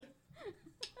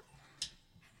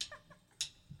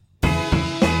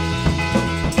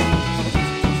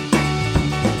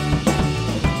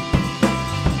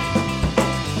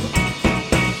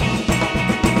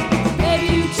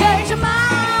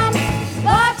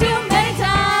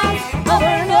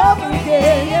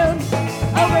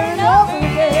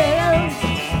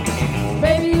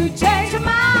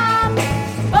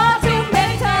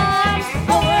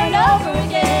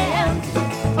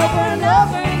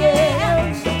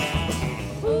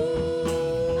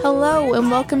Hello and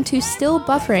welcome to Still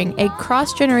Buffering, a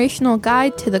cross-generational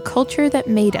guide to the culture that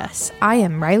made us. I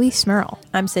am Riley Smurl.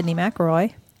 I'm Sydney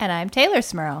McElroy. And I'm Taylor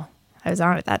Smurl. I was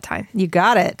on it that time. You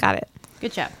got it. Got it.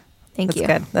 Good job. Thank you.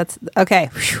 That's good. That's okay.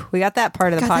 Whew, we got that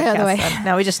part of the Got that out of the way. podcast done.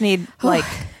 Now we just need like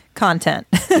content.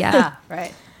 Yeah.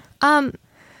 Right.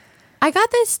 I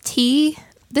got this tea.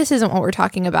 This isn't what we're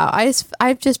talking about.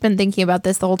 I've just been thinking about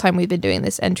this the whole time we've been doing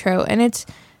this intro, and it's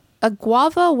a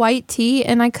guava white tea,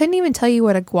 and I couldn't even tell you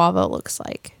what a guava looks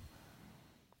like.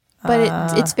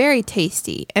 But it's very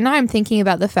tasty. And I'm thinking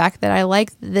about the fact that I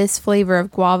like this flavor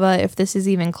of guava, if this is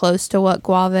even close to what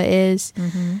guava is,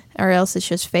 or else it's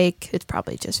just fake. It's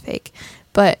probably just fake.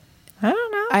 But I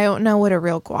don't know. I don't know what a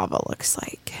real guava looks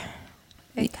like.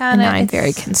 It And I'm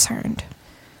very concerned.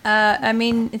 I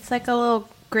mean, it's like a little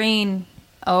green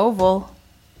oval.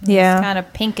 Yeah. It's kind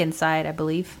of pink inside, I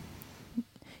believe.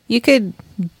 You could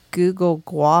Google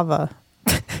guava.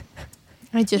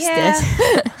 I just Yeah.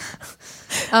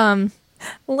 did.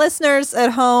 Listeners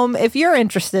at home, if you're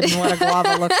interested in what a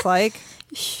guava looks like,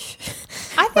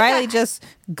 I think Riley just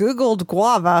Googled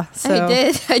guava. So I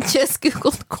did. I just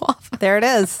Googled guava. there it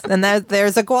is. And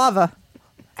there's a guava.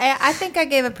 I think I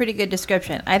gave a pretty good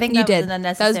description. I think You that did. was an That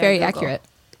unnecessary was very Google. accurate.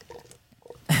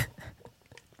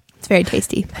 It's very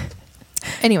tasty.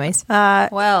 Anyways,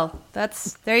 Well,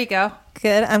 there you go.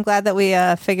 Good. I'm glad that we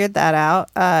figured that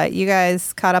out. You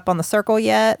guys caught up on The Circle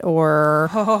yet? Or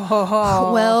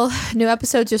well, new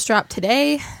episode just dropped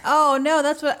today. Oh no,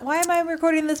 why am I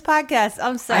recording this podcast?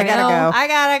 I'm sorry. I gotta go. I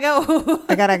gotta go.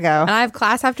 I gotta go. And I have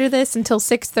class after this until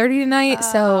 6:30 tonight,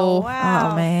 so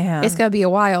wow. Oh, man. it's gonna be a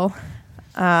while.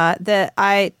 That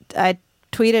I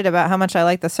tweeted about how much I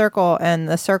like The Circle, and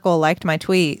The Circle liked my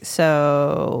tweet.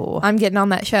 So I'm getting on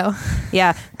that show.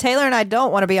 yeah, Taylor and I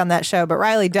don't want to be on that show, but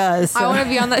Riley does. So I want to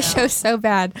be on that show so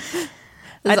bad. This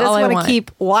I is just all want to want.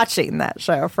 keep watching that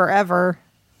show forever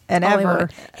and All I ever.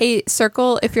 want. Hey,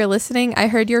 Circle, if you're listening, I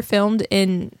heard you're filmed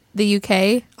in the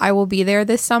UK. I will be there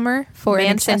this summer for an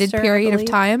extended Manchester, I period of believe.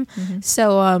 time.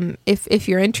 So if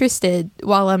you're interested,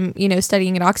 while I'm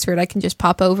studying at Oxford, I can just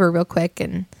pop over real quick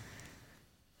and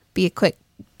be a quick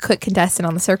contestant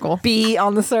on The Circle. Be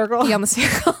on The Circle. Be on The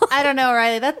Circle. I don't know,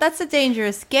 Riley. That's a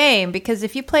dangerous game, because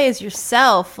if you play as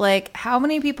yourself, like, how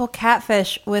many people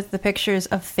catfish with the pictures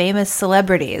of famous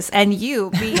celebrities, and you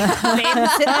be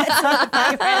famous in that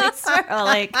by Riley Swirl?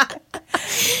 Like,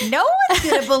 no one's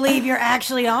gonna believe you're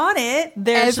actually on it.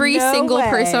 There's Every no single way.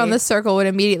 person on The Circle would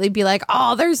immediately be like,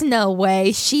 oh, there's no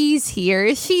way. She's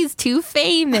here. She's too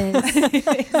famous.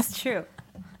 It's true.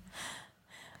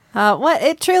 What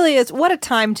it truly is, what a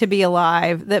time to be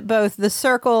alive that both The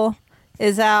Circle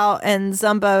is out and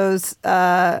Zumbo's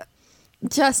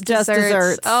Just Just Desserts.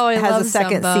 Desserts Oh, I has love a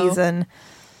second Zumbo. season.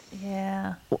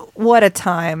 Yeah. What a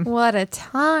time. What a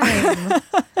time.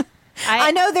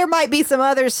 I know there might be some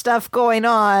other stuff going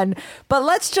on, but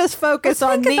let's just focus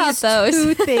on think about these those.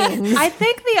 two things. I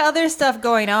think the other stuff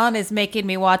going on is making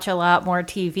me watch a lot more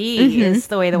TV. Is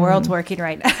the way the world's working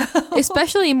right now.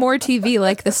 Especially more TV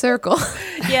like The Circle.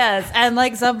 Yes, and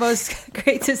like Zumbo's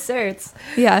great desserts.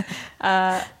 Yeah.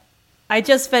 I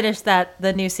just finished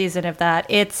the new season of that.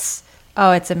 It's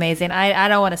amazing. I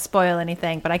don't want to spoil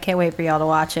anything, but I can't wait for y'all to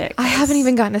watch it. I haven't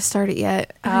even gotten to start it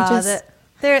yet.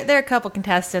 There are a couple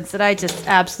contestants that I just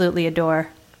absolutely adore.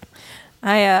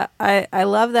 I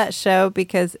love that show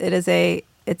because it's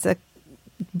a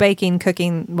baking,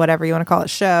 cooking, whatever you want to call it,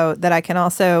 show that I can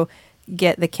also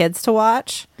get the kids to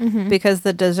watch because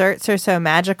the desserts are so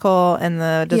magical and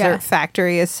the dessert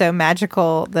factory is so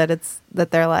magical that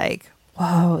they're like,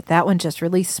 whoa, that one just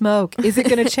released smoke. Is it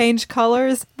going to change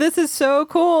colors? This is so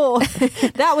cool.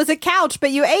 That was a couch,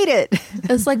 but you ate it.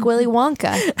 It's like Willy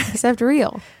Wonka, except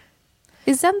real.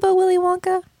 Is Zumbo Willy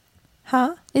Wonka?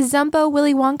 Huh? Is Zumbo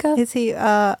Willy Wonka? Is he,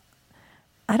 I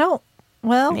don't,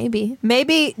 well,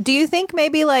 Maybe. do you think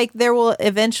maybe like there will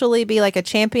eventually be like a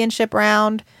championship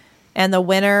round and the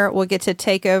winner will get to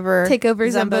take over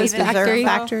Zumbo's dessert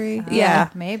factory? Yeah.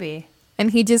 Maybe.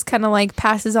 And he just kind of like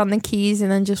passes on the keys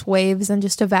and then just waves and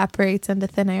just evaporates into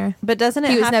thin air. But doesn't it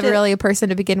He was have never to, really a person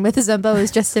to begin with. Zumbo is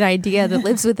just an idea that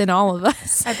lives within all of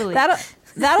us. I believe.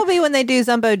 that'll be when they do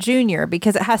Zumbo Junior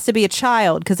because it has to be a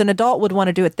child because an adult would want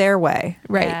to do it their way.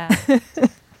 Right. Yeah.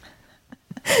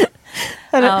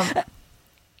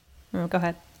 Go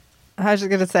ahead. I was just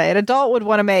going to say an adult would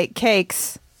want to make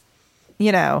cakes,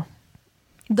 The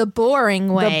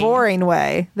boring way. the boring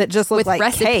way that just look with like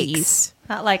recipes. cakes.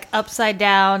 Not like upside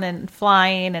down and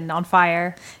flying and on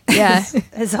fire, Yeah.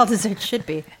 as all desserts should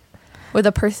be. With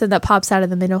a person that pops out of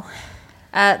the middle.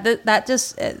 That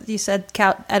just you said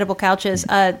edible couches.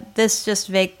 This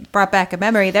just brought back a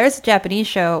memory. There's a Japanese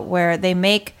show where they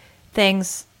make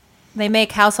things. They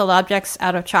make household objects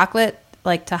out of chocolate,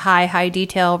 like to high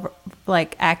detail,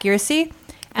 like accuracy.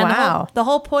 And Wow. the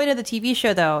whole point of the TV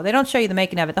show, though, they don't show you the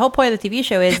making of it. The whole point of the TV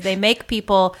show is they make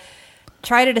people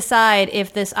try to decide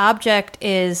if this object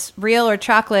is real or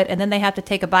chocolate, and then they have to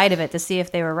take a bite of it to see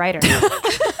if they were right or not.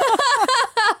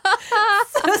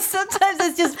 So sometimes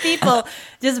it's just people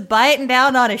just biting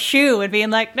down on a shoe and being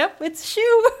like, nope, it's a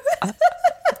shoe.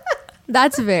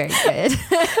 That's very good.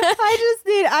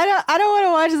 I don't want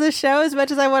to watch the show as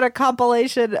much as I want a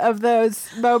compilation of those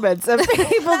moments of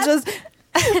people just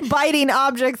biting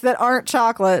objects that aren't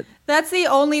chocolate. That's the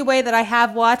only way that I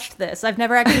have watched this. I've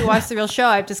never actually watched the real show.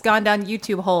 I've just gone down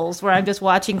YouTube holes where I'm just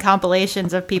watching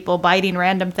compilations of people biting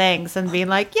random things and being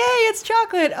like, yay, it's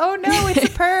chocolate. Oh no, it's a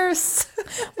purse.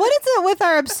 What is it with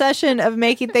our obsession of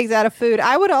making things out of food?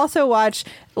 I would also watch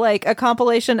like a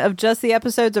compilation of just the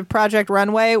episodes of Project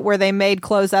Runway where they made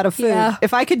clothes out of food. Yeah.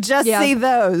 If I could just Yeah. see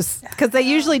those, because they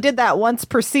usually did that once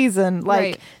per season. Like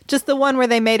Right. just the one where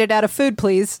they made it out of food,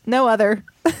 please. No other.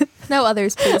 No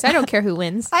others, please. I don't care who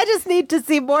wins. I just need to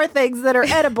see more things that are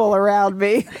edible around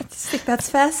me. That's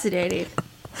fascinating.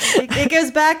 It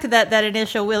goes back to that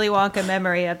initial Willy Wonka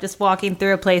memory of just walking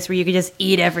through a place where you could just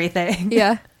eat everything.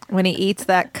 Yeah. When he eats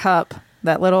that cup,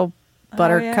 that little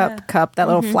buttercup cup, that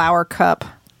little flour cup.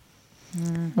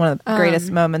 One of the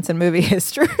greatest moments in movie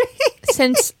history.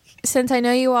 Since I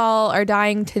know you all are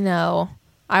dying to know,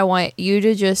 I want you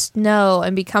to just know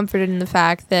and be comforted in the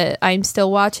fact that I'm still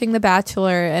watching The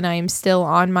Bachelor and I'm still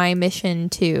on my mission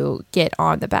to get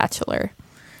on The Bachelor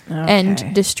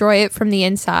and destroy it from the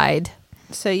inside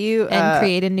So you and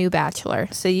create a new Bachelor.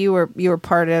 So you were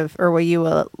part of, or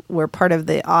were part of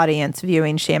the audience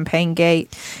viewing Champagne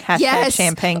Gate. Hashtag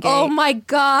Champagne Gate. Oh my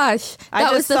gosh. I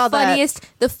That just was the saw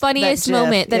that- funniest GIF,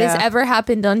 moment that has yeah. ever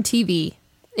happened on TV.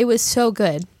 It was so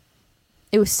good.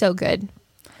 It was so good.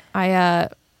 I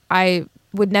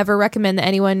would never recommend that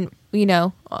anyone,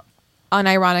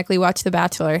 unironically watch The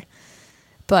Bachelor,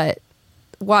 but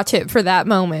watch it for that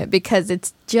moment because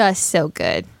it's just so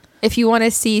good. If you want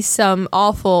to see some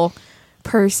awful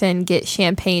person get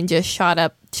champagne just shot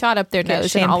up their Get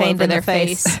nose and all champagned over in the their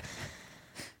face. face.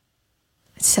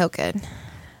 It's so good.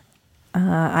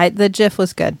 The GIF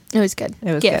was good. It was good.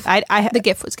 It was GIF. good. The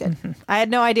GIF was good. I had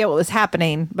no idea what was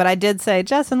happening, but I did say,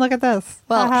 Justin, look at this.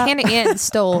 Well, Haha. Hannah Ann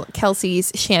stole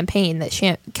Kelsey's champagne that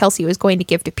Kelsey was going to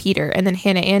give to Peter, and then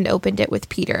Hannah Ann opened it with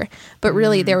Peter. But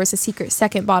really, there was a secret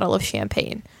second bottle of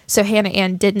champagne. So Hannah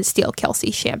Ann didn't steal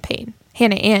Kelsey's champagne.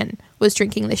 Hannah Ann was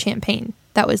drinking the champagne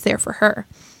that was there for her.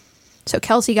 So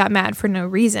Kelsey got mad for no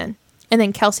reason. And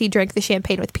then Kelsey drank the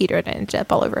champagne with Peter and it ended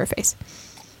up all over her face.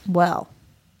 Well.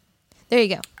 There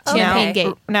you go. Champagne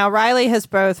Gate. Now, Riley has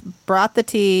both brought the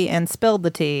tea and spilled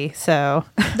the tea, so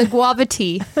The guava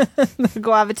tea. the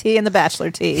guava tea and the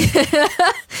bachelor tea.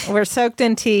 We're soaked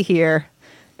in tea here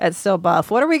at Still Buff.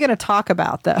 What are we going to talk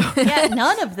about, though? Yeah,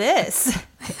 none of this.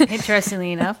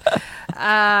 Interestingly enough,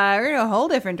 we're in a whole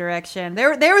different direction.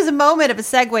 There was a moment of a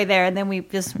segue there, and then we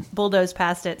just bulldozed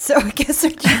past it. So I guess we're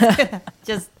just gonna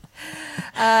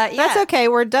That's okay.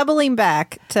 We're doubling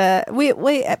back to we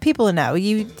people know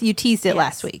you teased it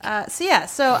last week.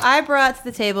 So I brought to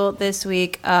the table this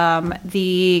week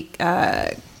the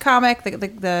comic,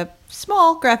 the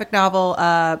small graphic novel,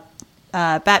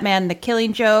 Batman: The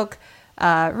Killing Joke.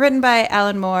 Written by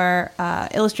Alan Moore,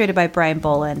 illustrated by Brian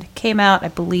Boland. Came out, I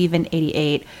believe, in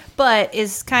 '88, but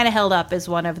is kind of held up as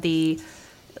one of the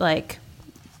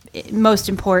most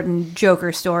important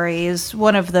Joker stories.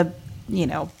 One of the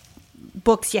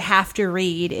books you have to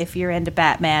read if you're into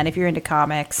Batman, if you're into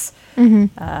comics,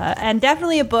 and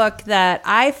definitely a book that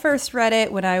I first read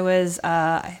it when I was,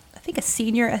 I think, a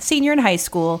senior in high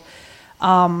school.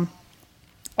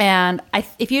 And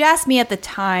if you'd asked me at the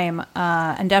time,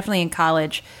 and definitely in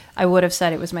college, I would have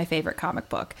said it was my favorite comic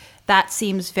book. That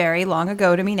seems very long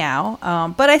ago to me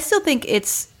now, but I still think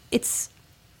it's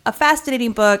a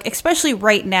fascinating book, especially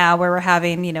right now where we're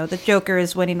having, the Joker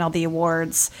is winning all the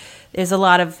awards. There's a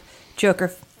lot of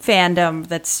Joker fandom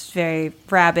that's very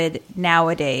rabid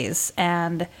nowadays,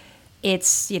 and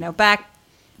it's back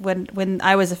when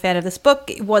I was a fan of this book,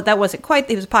 it was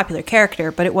a popular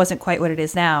character, but it wasn't quite what it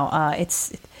is now.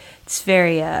 It's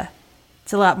very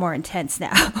it's a lot more intense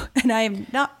now, and I am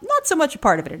not so much a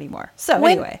part of it anymore. So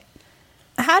anyway,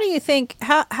 how do you think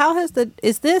how has do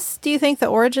you think the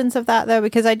origins of that though?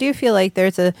 Because I do feel like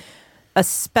there's a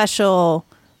special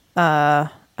I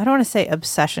don't want to say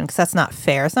obsession because that's not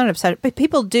fair. It's not an obsession, but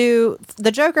people do.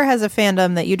 The Joker has a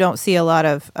fandom that you don't see a lot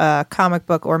of comic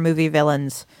book or movie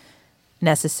villains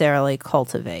necessarily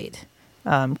cultivate,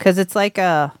 because it's like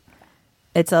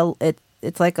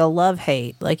it's like a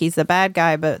love-hate. Like, he's the bad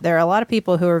guy, but there are a lot of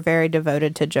people who are very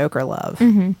devoted to Joker love.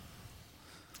 Mm-hmm.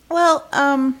 Well,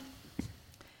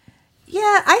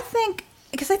 yeah, I think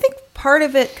part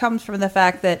of it comes from the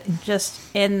fact that just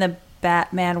in the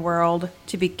Batman world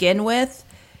to begin with,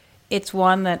 it's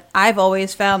one that I've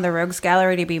always found the Rogues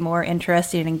Gallery to be more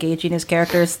interesting and engaging as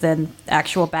characters than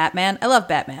actual Batman. I love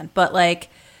Batman, but like,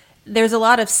 there's a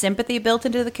lot of sympathy built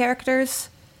into the characters,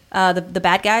 the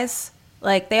bad guys.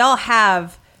 Like, they all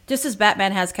have, just as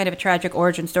Batman has kind of a tragic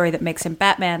origin story that makes him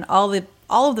Batman, all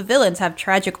of the villains have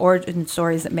tragic origin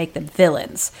stories that make them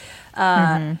villains.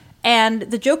 And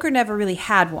the Joker never really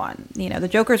had one. You know, the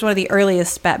Joker is one of the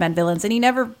earliest Batman villains, and he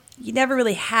never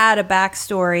really had a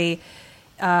backstory.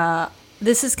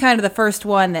 This is kind of the first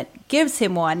one that gives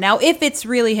him one. Now, if it's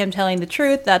really him telling the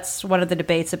truth, that's one of the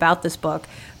debates about this book.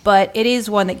 But it is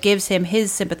one that gives him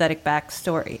his sympathetic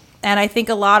backstory. And I think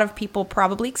a lot of people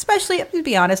probably, especially, to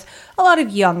be honest, a lot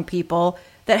of young people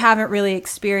that haven't really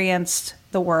experienced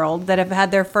the world, that have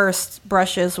had their first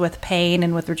brushes with pain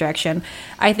and with rejection,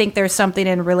 I think there's something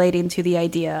in relating to the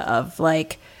idea of,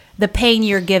 like, the pain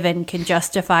you're given can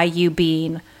justify you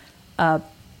being a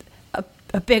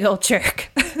big old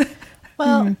jerk.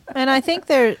 Well, and I think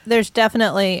there's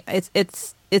definitely,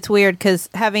 it's weird because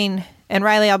and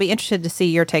Riley, I'll be interested to see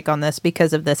your take on this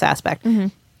because of this aspect. Mm-hmm.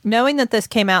 Knowing that this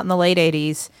came out in the late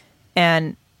 80s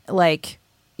and like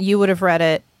you would have read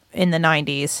it in the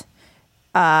 90s.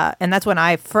 And that's when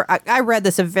I read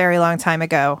this a very long time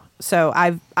ago. So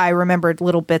I remembered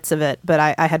little bits of it, but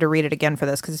I had to read it again for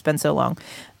this because it's been so long.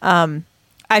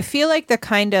 I feel like the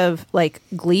kind of like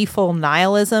gleeful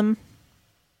nihilism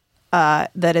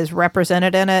that is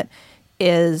represented in it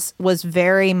was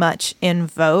very much in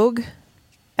vogue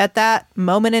at that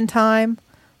moment in time.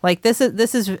 Like, this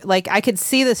is like, I could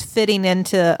see this fitting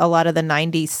into a lot of the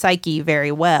 90s psyche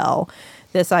very well.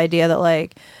 This idea that,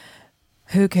 like,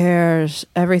 who cares?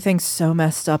 Everything's so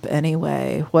messed up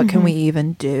anyway. What can we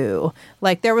even do?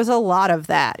 Like, there was a lot of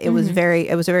that. It was a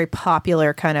very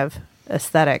popular kind of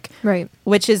aesthetic. Right.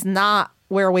 Which is not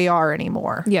where we are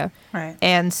anymore. Yeah. Right.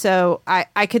 And so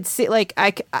I could see, like,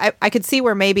 I could see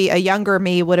where maybe a younger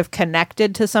me would have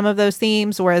connected to some of those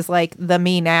themes, whereas, like, the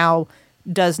me now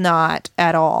does not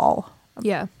at all.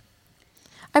 Yeah.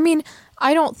 I mean,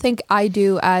 I don't think I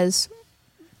do as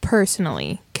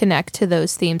personally connect to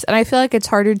those themes. And I feel like it's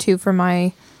harder to for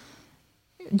my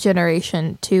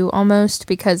generation too, almost,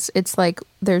 because it's like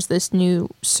there's this new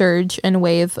surge and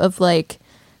wave of like,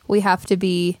 we have to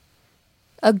be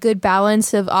a good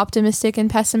balance of optimistic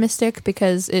and pessimistic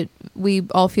because we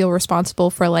all feel responsible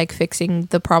for like fixing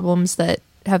the problems that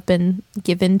have been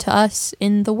given to us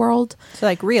in the world. So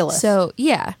like realist. So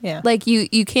yeah. Like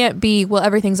you can't be, well,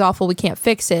 everything's awful, we can't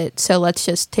fix it, so let's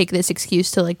just take this excuse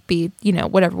to like be, you know,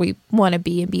 whatever we want to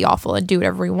be and be awful and do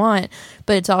whatever we want.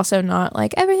 But it's also not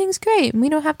like everything's great and we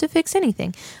don't have to fix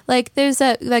anything. Like there's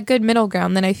that good middle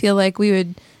ground that I feel like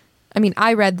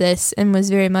I read this and was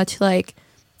very much like,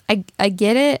 I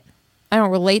get it. I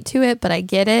don't relate to it, but I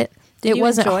get it. It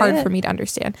wasn't hard for me to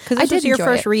understand. Because this was your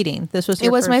first reading. It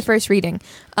was my first reading.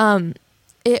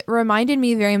 It reminded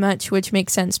me very much, which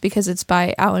makes sense because it's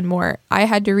by Alan Moore. I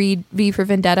had to read V for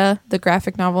Vendetta, the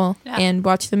graphic novel, and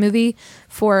watch the movie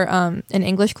for an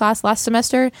English class last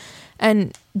semester.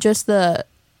 And just the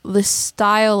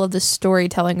style of the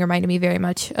storytelling reminded me very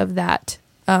much of that.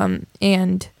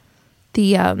 And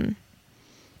the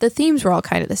themes were all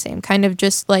kind of the same. Kind of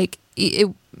just like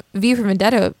V for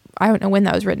Vendetta, I don't know when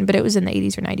that was written, but it was in the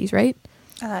 80s or 90s, right?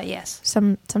 Yes.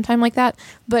 Sometime like that.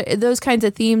 But those kinds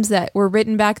of themes that were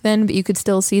written back then, but you could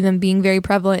still see them being very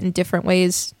prevalent in different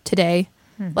ways today.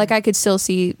 Mm-hmm. Like I could still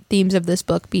see themes of this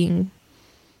book being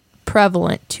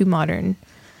prevalent to modern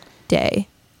day,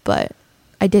 but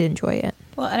I did enjoy it.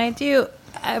 Well, and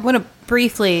I want to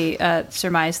briefly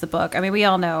surmise the book. I mean, we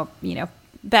all know, you know,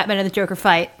 Batman and the Joker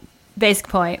fight. Basic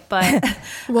point, but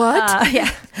what?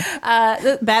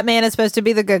 Batman is supposed to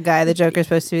be the good guy. The Joker is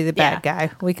supposed to be the bad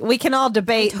guy. We can all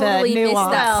debate totally the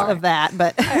nuance of that,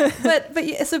 but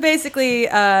so basically,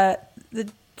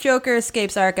 the Joker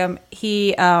escapes Arkham.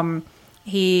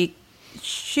 He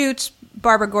shoots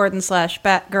Barbara Gordon /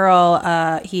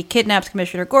 Batgirl. He kidnaps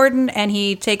Commissioner Gordon, and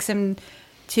he takes him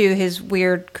to his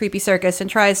weird, creepy circus and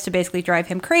tries to basically drive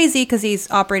him crazy because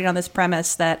he's operating on this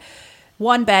premise that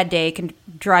one bad day can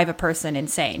drive a person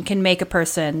insane, can make a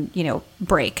person, you know,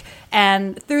 break.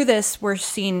 And through this, we're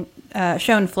shown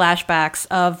flashbacks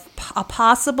of a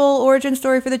possible origin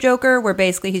story for the Joker, where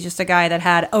basically he's just a guy that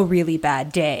had a really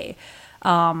bad day.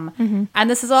 And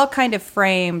this is all kind of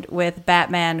framed with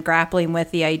Batman grappling with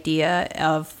the idea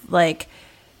of, like,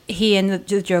 he and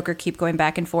the Joker keep going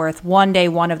back and forth. One day,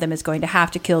 one of them is going to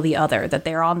have to kill the other, that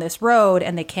they're on this road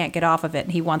and they can't get off of it.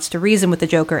 And he wants to reason with the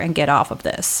Joker and get off of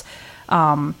this.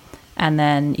 And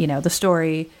then, you know, the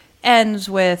story ends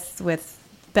with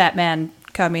Batman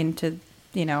coming to,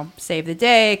 you know, save the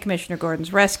day. Commissioner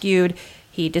Gordon's rescued.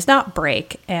 He does not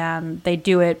break. And they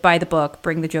do it by the book,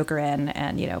 bring the Joker in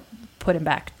and, you know, put him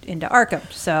back into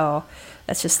Arkham. So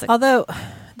that's just the... Although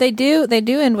they do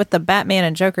end with the Batman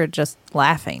and Joker just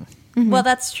laughing. Well,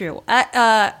 that's true.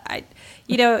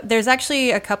 You know, there's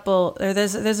actually a couple.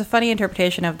 There's a funny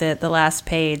interpretation of the last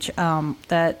page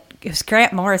that it was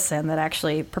Grant Morrison that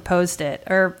actually proposed it,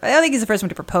 or I don't think he's the first one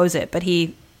to propose it, but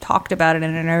he talked about it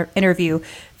in an interview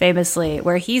famously,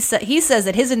 where he says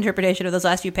that his interpretation of those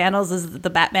last few panels is that the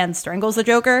Batman strangles the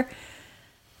Joker,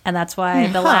 and that's why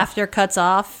the laughter cuts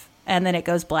off and then it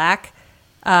goes black,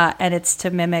 and it's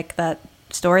to mimic that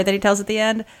story that he tells at the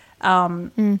end.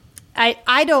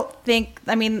 I don't think,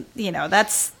 I mean, you know,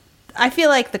 that's, I feel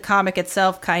like the comic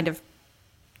itself kind of,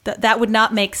 that would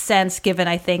not make sense given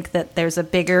I think that there's a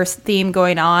bigger theme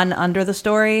going on under the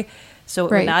story. So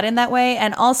it would not in that way.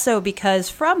 And also because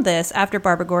from this, after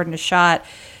Barbara Gordon is shot,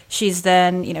 she's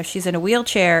then, you know, she's in a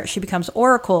wheelchair, she becomes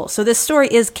Oracle. So this story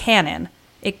is canon.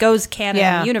 It goes canon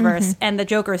in the universe, and the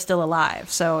Joker is still alive.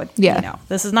 So, you know,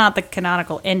 this is not the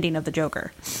canonical ending of the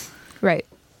Joker. Right.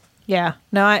 Yeah.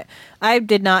 No, I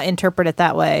did not interpret it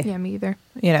that way. Yeah, me either.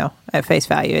 You know, at face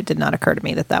value, it did not occur to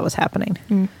me that was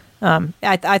happening.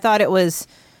 I thought it was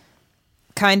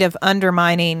kind of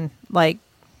undermining, like,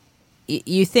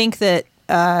 you think that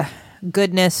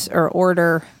goodness or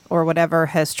order or whatever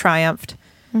has triumphed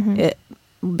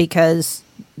because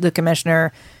the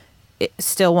commissioner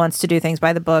still wants to do things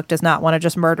by the book, does not want to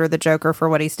just murder the Joker for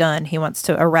what he's done. He wants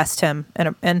to arrest him,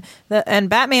 and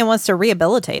Batman wants to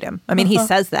rehabilitate him. I mean, he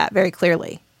says that very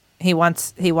clearly. He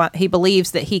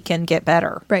believes that he can get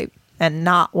better, right, and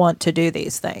not want to do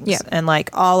these things. Yeah, and like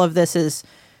all of this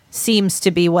seems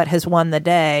to be what has won the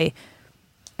day.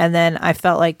 And then I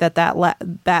felt like that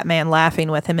Batman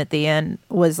laughing with him at the end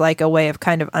was like a way of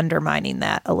kind of undermining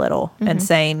that a little and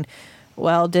saying,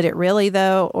 well, did it really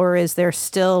though? Or is there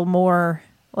still more,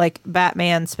 like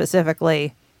Batman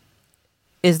specifically,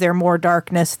 is there more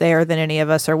darkness there than any of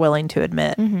us are willing to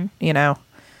admit, you know?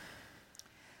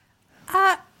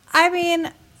 I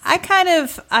mean,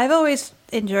 I've always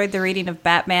enjoyed the reading of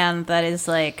Batman that is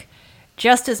like,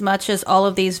 just as much as all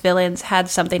of these villains had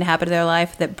something happen to their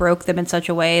life that broke them in such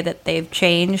a way that they've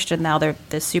changed and now they're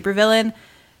this supervillain,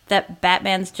 that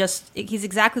Batman's he's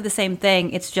exactly the same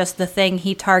thing. It's just the thing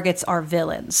he targets are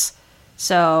villains.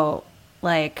 So,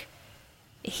 like,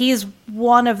 he's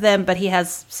one of them, but he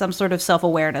has some sort of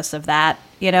self-awareness of that,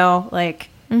 you know? Like,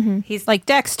 he's... Like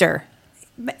Dexter.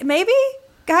 Maybe?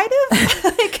 Kind of?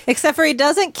 Like, except for he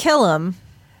doesn't kill him.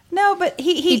 No, but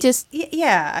he just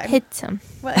hits him.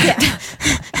 Well, yeah.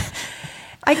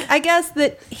 I guess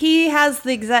that he has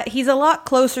he's a lot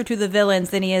closer to the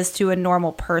villains than he is to a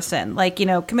normal person. Like, you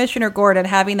know, Commissioner Gordon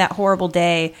having that horrible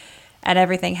day and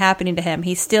everything happening to him,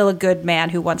 he's still a good man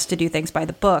who wants to do things by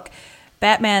the book.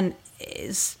 Batman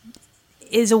is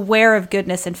aware of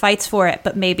goodness and fights for it,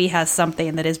 but maybe has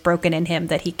something that is broken in him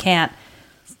that he can't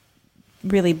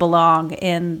really belong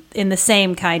in the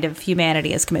same kind of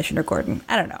humanity as Commissioner Gordon.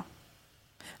 I don't know.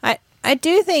 I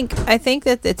think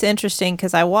that it's interesting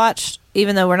because I watched,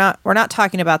 even though we're not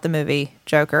talking about the movie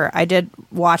Joker, I did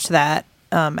watch that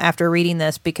after reading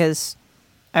this because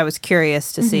I was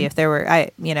curious to see if there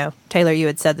were, Taylor, you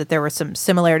had said that there were some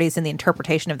similarities in the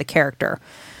interpretation of the character.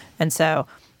 And so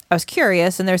I was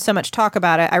curious, and there's so much talk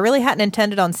about it. I really hadn't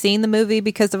intended on seeing the movie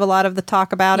because of a lot of the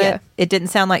talk about it. It didn't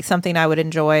sound like something I would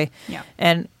enjoy. Yeah.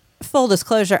 And full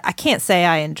disclosure, I can't say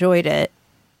I enjoyed it.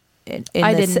 In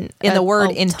the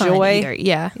word enjoy.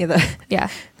 Yeah. Yeah.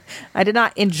 I did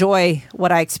not enjoy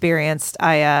what I experienced.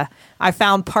 I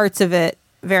found parts of it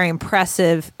very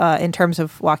impressive in terms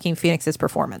of Joaquin Phoenix's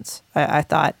performance. I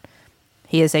thought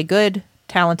he is a good,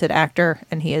 talented actor,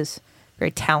 and he is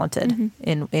very talented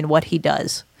in what he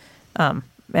does. And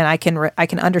I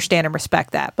can understand and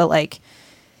respect that. But like,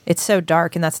 it's so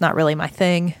dark, and that's not really my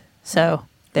thing. So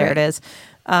there it is.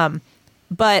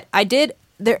 But I did.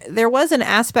 There was an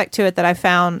aspect to it that I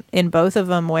found in both of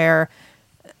them where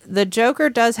the Joker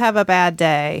does have a bad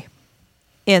day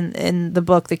in the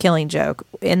book, The Killing Joke,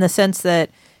 in the sense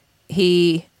that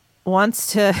he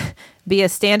wants to be a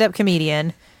stand-up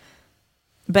comedian,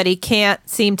 but he can't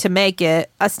seem to make it,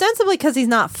 ostensibly because he's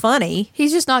not funny.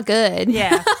 He's just not good.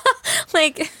 Yeah.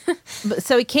 Like,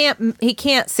 so he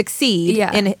can't succeed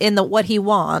in what he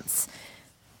wants.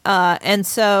 And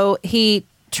so he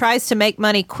tries to make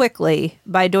money quickly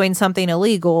by doing something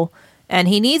illegal, And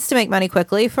he needs to make money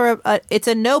quickly for it's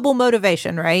a noble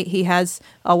motivation, right? He has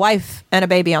a wife and a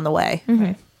baby on the way.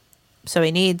 Right? So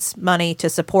he needs money to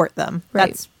support them. Right.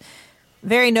 That's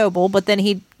very noble, but then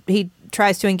he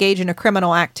tries to engage in a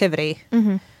criminal activity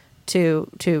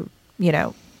to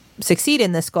succeed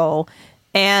in this goal.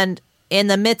 And in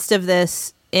the midst of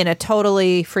this, in a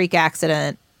totally freak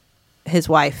accident, his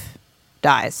wife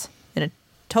dies in a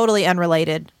totally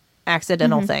unrelated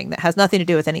accidental thing that has nothing to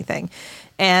do with anything.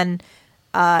 And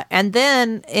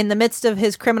then in the midst of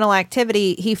his criminal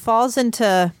activity, he falls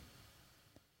into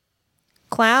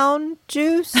clown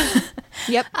juice.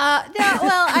 Yep. No,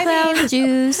 well, I Clown mean,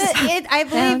 juice. I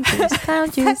Clown believe juice.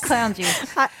 Clown juice. clown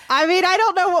juice. I mean, I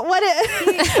don't know what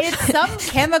it. It's some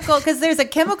chemical, because there's a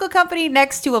chemical company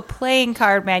next to a playing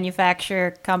card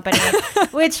manufacturer company,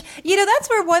 which, that's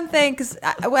where one thing, because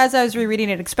as I was rereading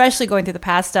it, especially going through the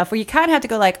past stuff, where you kind of have to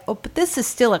go like, oh, but this is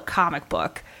still a comic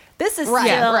book. This is still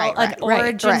an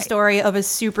origin story of a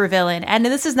supervillain. And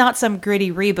this is not some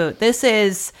gritty reboot.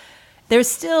 There's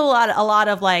still a lot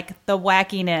of like the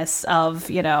wackiness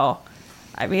of,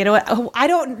 I mean, I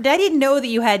didn't know that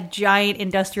you had giant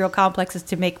industrial complexes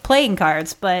to make playing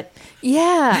cards, but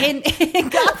Yeah. in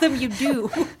Gotham you do.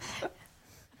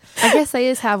 I guess they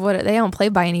just have they don't play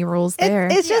by any rules there.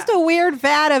 It's just a weird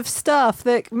vat of stuff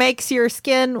that makes your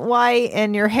skin white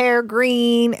and your hair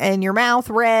green and your mouth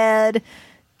red.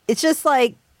 It's just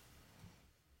like,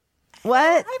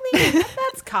 what? I mean,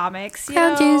 that's comics,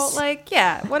 Clown juice. like,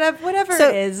 yeah, whatever So-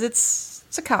 it is, it's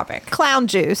a comic. Clown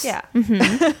juice. Yeah.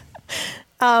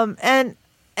 And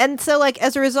so, like,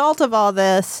 as a result of all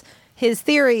this, his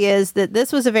theory is that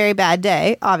this was a very bad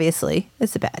day. Obviously,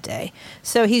 it's a bad day.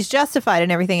 So he's justified in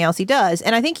everything else he does.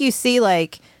 And I think you see,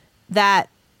 like, that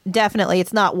definitely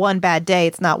it's not one bad day.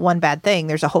 It's not one bad thing.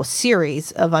 There's a whole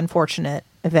series of unfortunate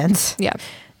events Yeah.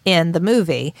 in the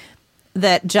movie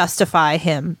that justify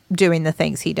him doing the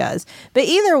things he does. But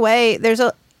either way,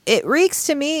 it reeks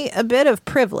to me a bit of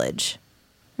privilege.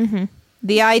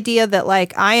 The idea that,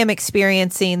 like, I am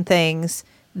experiencing things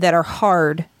that are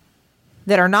hard,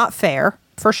 that are not fair,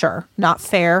 for sure. Not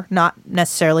fair, not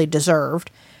necessarily deserved.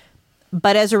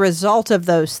 But as a result of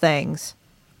those things,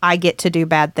 I get to do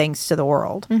bad things to the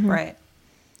world. Right.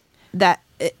 That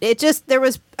it just, there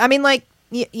was, I mean, like,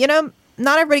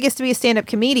 not everybody gets to be a stand-up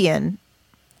comedian.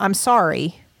 I'm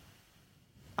sorry.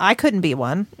 I couldn't be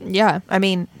one. Yeah. I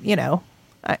mean,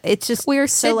 it's just We're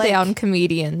so, like, sit-down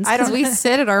comedians. I don't- Because we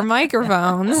sit at our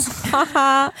microphones.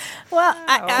 Well,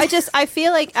 I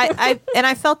feel like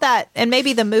I felt that, and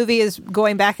maybe the movie is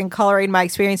going back and coloring my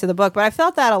experience of the book, but I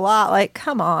felt that a lot. Like,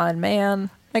 come on,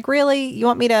 man. Like, really? You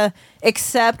want me to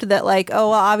accept that, like, oh,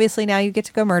 well, obviously now you get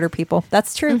to go murder people.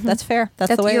 That's true. That's fair.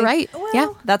 That's the way. You're right.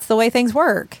 Yeah. That's the way things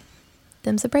work.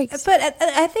 Them's the breaks. But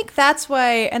I think that's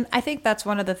why, and I think that's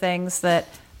one of the things that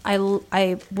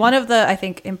one of the, I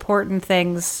think, important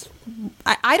things,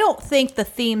 I don't think the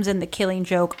themes in The Killing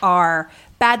Joke are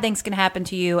bad things can happen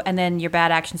to you and then your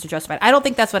bad actions are justified. I don't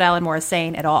think that's what Alan Moore is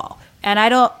saying at all. And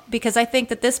because I think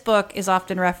that this book is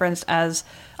often referenced as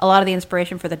a lot of the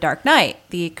inspiration for The Dark Knight,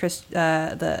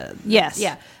 Yes.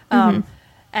 Yeah.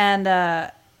 And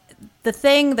the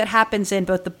thing that happens in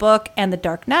both the book and The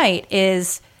Dark Knight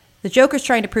is the Joker's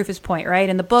trying to prove his point, right?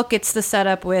 In the book, it's the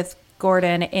setup with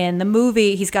Gordon. In the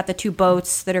movie, he's got the two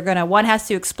boats that are one has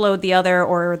to explode the other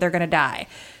or they're gonna die.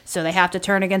 So they have to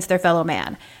turn against their fellow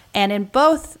man. And in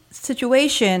both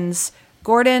situations,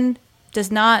 Gordon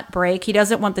does not break. He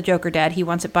doesn't want the Joker dead. He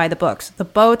wants it by the books. The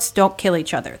boats don't kill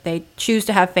each other. They choose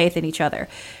to have faith in each other.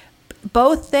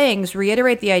 Both things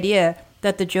reiterate the idea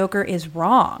that the Joker is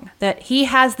wrong, that he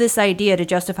has this idea to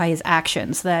justify his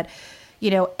actions, that,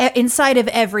 inside of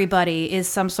everybody is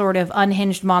some sort of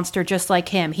unhinged monster just like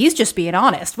him. He's just being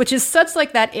honest, which is such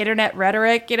like that internet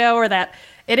rhetoric, or that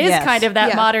it is kind of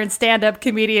that modern stand-up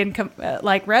comedian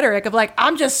like rhetoric of like,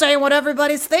 I'm just saying what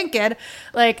everybody's thinking.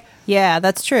 Like, Yeah,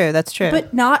 that's true. That's true.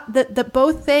 but not that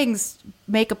both things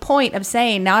make a point of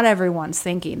saying not everyone's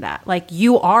thinking that. Like,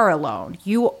 you are alone.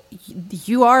 You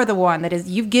are the one that is,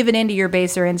 you've given into your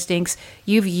baser instincts.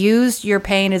 You've used your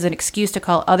pain as an excuse to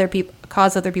cause other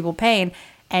people pain,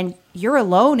 and you're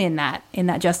alone in that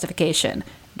justification.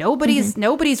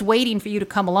 Nobody's waiting for you to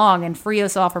come along and free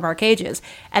us all from our cages.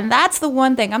 And that's the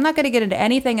one thing. I'm not going to get into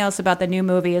anything else about the new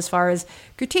movie as far as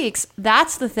critiques.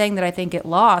 That's the thing that I think it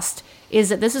lost, is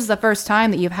that this is the first time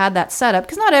that you've had that setup,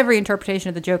 because not every interpretation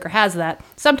of the Joker has that.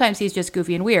 Sometimes he's just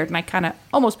goofy and weird, and I kind of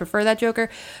almost prefer that Joker.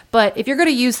 But if you're going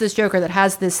to use this Joker that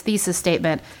has this thesis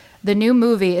statement, the new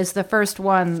movie is the first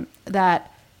one that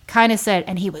kind of said,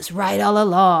 and he was right all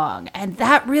along. And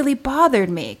that really bothered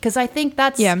me, because I think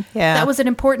that was an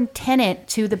important tenet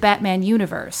to the Batman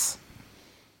universe.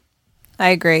 I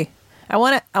agree. I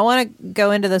want to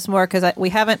go into this more because we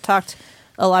haven't talked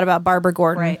a lot about Barbara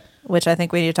Gordon, Right. which I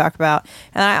think we need to talk about.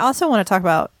 And I also want to talk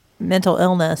about mental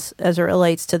illness as it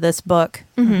relates to this book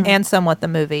and somewhat the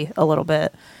movie a little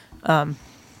bit.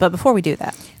 But before we do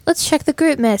that, Let's check the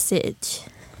group message.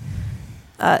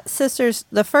 sisters,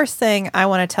 the first thing I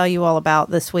want to tell you all about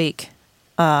this week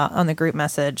on the group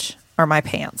message are my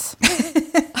pants.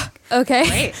 Okay.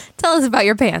 Great. Tell us about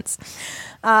your pants.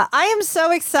 I am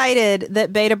so excited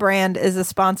that Beta Brand is a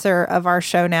sponsor of our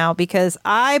show now because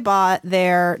I bought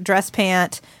their dress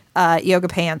pant yoga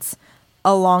pants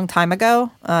a long time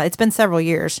ago. It's been several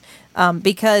years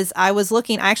because I was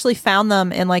looking. I actually found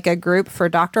them in like a group for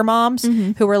doctor moms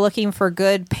who were looking for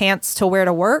good pants to wear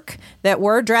to work that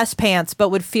were dress pants but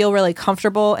would feel really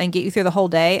comfortable and get you through the whole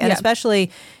day. And Yeah.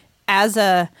 especially as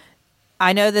I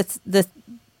know this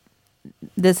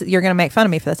you're going to make fun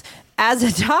of me for this. As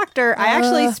a doctor, I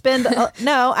actually spend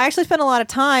a lot of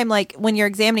time, like when you're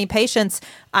examining patients,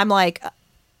 I'm like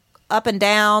up and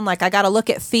down, like I got to look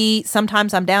at feet.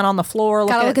 Sometimes I'm down on the floor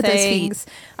looking Gotta look at at those feet. things.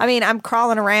 I mean, I'm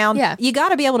crawling around. Yeah. You got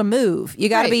to be able to move. You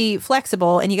got to Right. be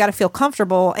flexible and you got to feel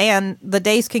comfortable, and the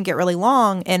days can get really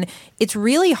long, and it's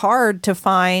really hard to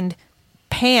find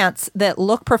pants that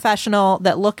look professional,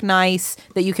 that look nice,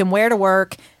 that you can wear to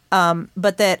work,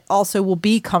 but that also will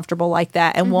be comfortable like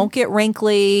that and won't get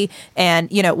wrinkly, and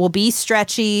will be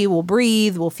stretchy, will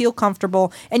breathe, will feel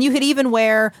comfortable. And you could even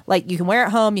wear, like, you can wear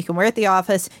at home, you can wear at the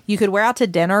office, you could wear out to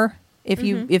dinner if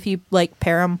you like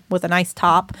pair them with a nice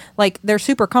top. Like, they're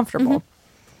super comfortable.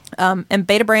 And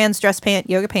Beta Brand's dress pant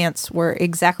yoga pants were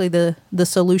exactly the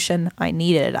solution I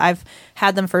needed. I've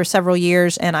had them for several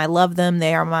years and I love them.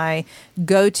 They are my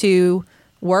go-to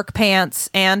work pants,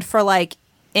 and for like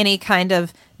any kind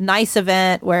of nice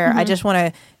event where I just want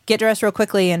to get dressed real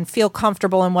quickly and feel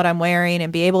comfortable in what I'm wearing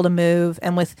and be able to move.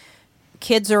 And with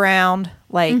kids around,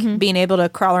 like being able to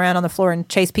crawl around on the floor and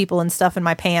chase people and stuff in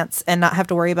my pants and not have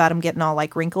to worry about them getting all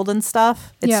like wrinkled and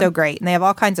stuff. It's Yeah. so great. And they have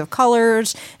all kinds of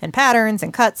colors and patterns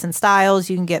and cuts and styles.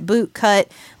 You can get boot cut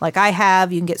like I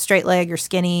have. You can get straight leg or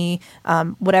skinny,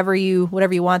 whatever you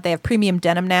want. They have premium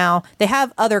denim now. They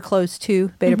have other clothes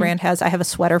too. Beta Brand has. I have a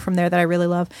sweater from there that I really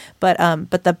love. But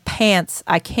the pants,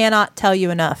 I cannot tell you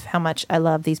enough how much I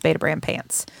love these Beta Brand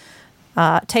pants.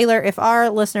 Taylor, if our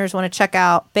listeners want to check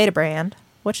out Beta Brand,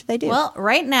 what should they do? Well,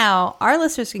 right now, our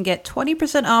listeners can get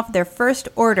 20% off their first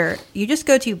order. You just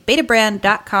go to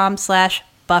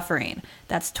betabrand.com/buffering.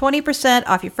 That's 20%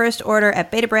 off your first order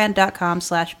at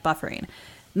betabrand.com/buffering.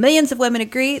 Millions of women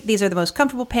agree these are the most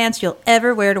comfortable pants you'll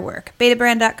ever wear to work.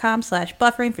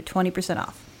 betabrand.com/buffering for 20%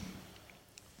 off.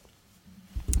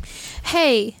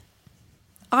 Hey,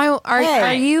 are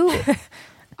Hey. you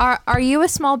are you a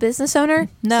small business owner?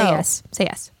 No. Say yes. Say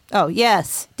yes. Oh,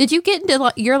 yes. Did you get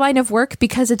into your line of work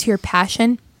because it's your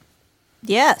passion?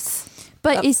 Yes.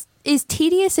 But is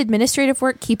tedious administrative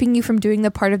work keeping you from doing the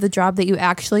part of the job that you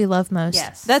actually love most?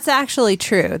 Yes. That's actually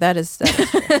true. That is true.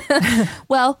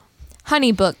 Well,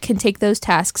 HoneyBook can take those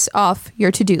tasks off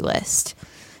your to-do list.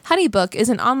 HoneyBook is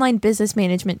an online business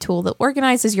management tool that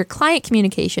organizes your client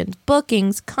communications,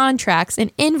 bookings, contracts,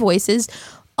 and invoices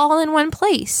all in one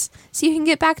place. So you can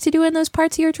get back to doing those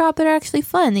parts of your job that are actually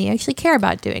fun, that you actually care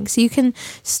about doing. So you can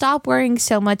stop worrying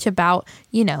so much about,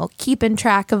 keeping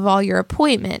track of all your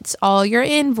appointments, all your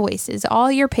invoices,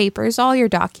 all your papers, all your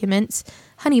documents.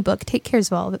 HoneyBook take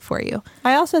cares of all of it for you.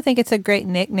 I also think it's a great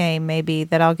nickname, maybe,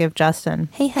 that I'll give Justin.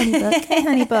 Hey, HoneyBook. Hey,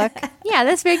 Honeybook. Yeah,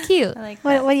 that's very cute. I like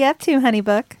What are you up to,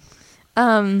 Honeybook?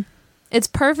 It's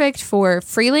perfect for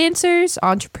freelancers,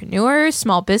 entrepreneurs,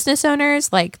 small business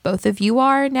owners, like both of you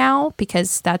are now,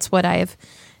 because that's what I've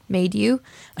made you.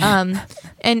 And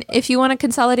if you want to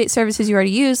consolidate services you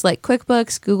already use, like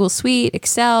QuickBooks, Google Suite,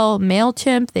 Excel,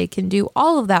 MailChimp, they can do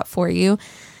all of that for you.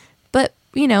 But,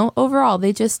 overall,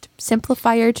 they just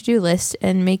simplify your to-do list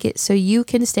and make it so you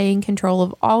can stay in control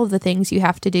of all of the things you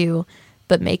have to do,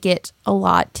 but make it a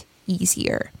lot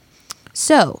easier.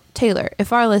 So, Taylor,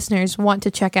 if our listeners want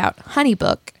to check out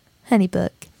HoneyBook,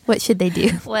 what should they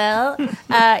do? Well,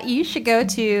 you should go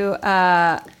to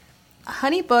try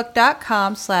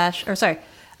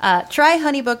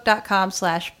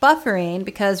honeybook.com/buffering,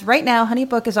 because right now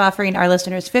HoneyBook is offering our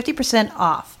listeners 50%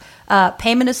 off.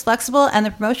 Payment is flexible and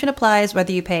the promotion applies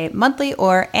whether you pay monthly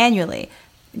or annually.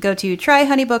 Go to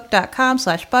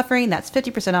tryhoneybook.com/buffering. That's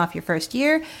 50% off your first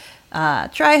year.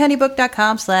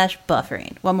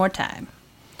 Tryhoneybook.com/buffering. One more time.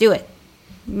 Do it.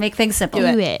 Make things simple.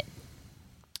 Do it.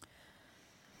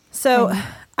 So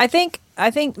I think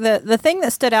the thing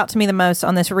that stood out to me the most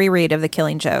on this reread of The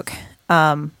Killing Joke,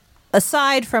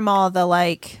 aside from all the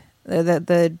like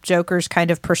the Joker's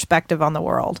kind of perspective on the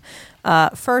world.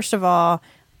 First of all,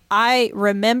 I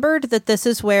remembered that this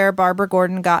is where Barbara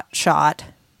Gordon got shot,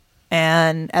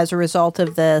 and as a result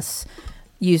of this,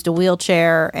 used a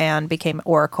wheelchair and became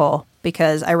Oracle,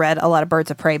 because I read a lot of Birds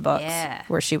of Prey books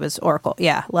where she was Oracle.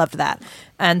 Yeah, loved that.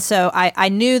 And so I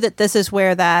knew that this is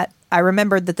where that, I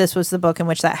remembered that this was the book in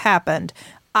which that happened.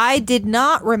 I did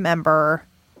not remember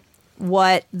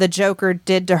what the Joker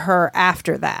did to her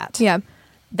after that. Yeah.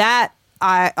 That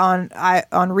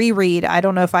on reread, I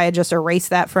don't know if I had just erased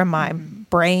that from my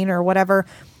brain or whatever,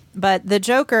 but the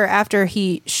Joker, after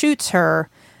he shoots her,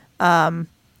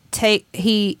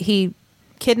 he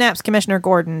kidnaps Commissioner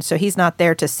Gordon, so he's not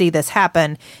there to see this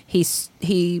happen.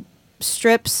 He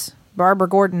strips Barbara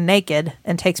Gordon naked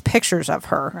and takes pictures of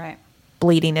her. Right.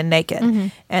 Bleeding and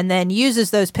naked, and then uses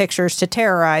those pictures to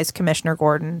terrorize Commissioner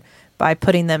Gordon by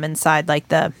putting them inside like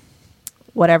the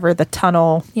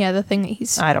tunnel. Yeah, the thing that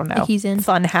he's I don't know. that he's in.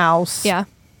 Fun house. Yeah.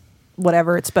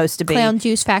 Whatever it's supposed to be. Clown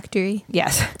juice factory.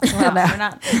 Yes. Well, No. we're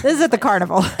not. This is at the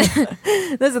carnival.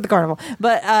 This is at the carnival.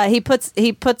 But he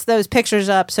puts those pictures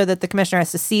up so that the commissioner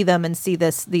has to see them and see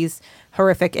these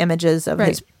horrific images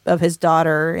of his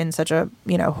daughter in such a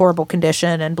horrible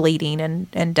condition and bleeding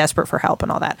and desperate for help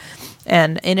and all that,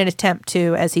 and in an attempt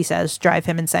to, as he says, drive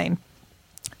him insane.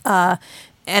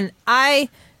 And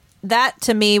that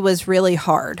to me was really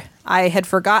hard. I had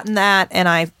forgotten that, and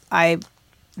I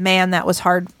man, that was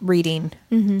hard reading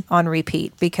on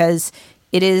repeat, because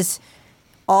it is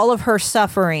all of her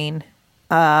suffering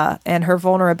and her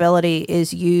vulnerability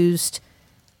is used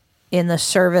in the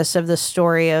service of the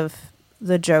story of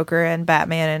the Joker and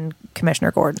Batman and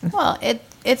Commissioner Gordon. Well,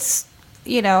 it's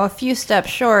a few steps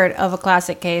short of a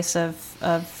classic case of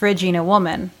fridging a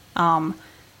woman,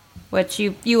 which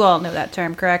you all know that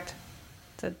term, correct?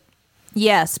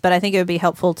 Yes, but I think it would be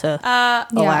helpful to Yeah,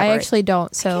 I actually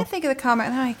don't. I So can't think of the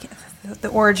comment. No, the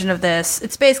origin of this.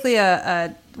 It's basically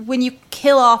a when you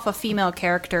kill off a female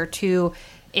character to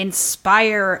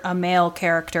inspire a male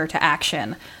character to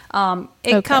action.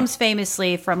 It comes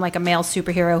famously from like a male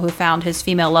superhero who found his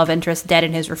female love interest dead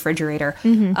in his refrigerator.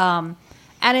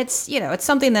 And it's it's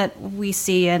something that we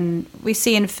see in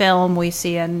film, we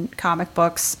see in comic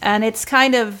books, and it's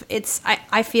kind of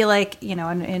I feel like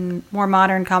in more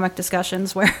modern comic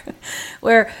discussions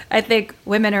where I think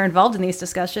women are involved in these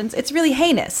discussions, it's really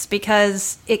heinous,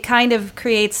 because it kind of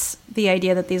creates the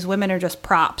idea that these women are just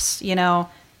props,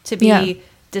 to be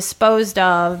disposed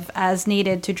of as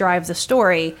needed to drive the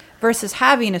story, versus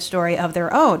having a story of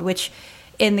their own, which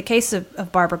in the case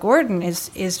of Barbara Gordon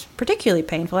is particularly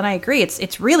painful. And I agree,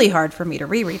 it's really hard for me to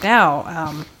reread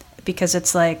now, because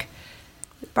it's like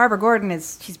Barbara Gordon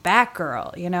she's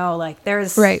Batgirl, like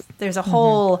there's a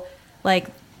whole like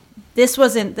this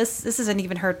isn't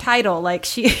even her title, like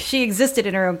she existed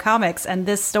in her own comics, and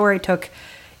this story took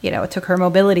her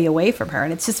mobility away from her,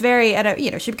 and it's just very,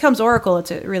 she becomes Oracle. It's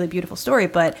a really beautiful story,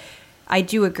 but I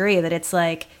do agree that it's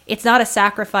like, it's not a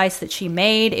sacrifice that she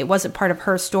made. It wasn't part of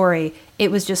her story.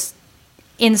 It was just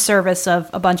in service of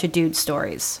a bunch of dude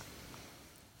stories.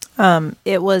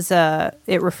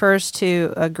 It refers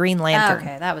to a Green Lantern.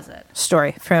 Okay, that was it.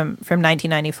 Story from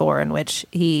 1994, in which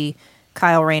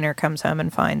Kyle Rayner comes home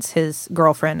and finds his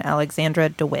girlfriend Alexandra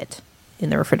DeWitt in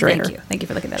the refrigerator. Thank you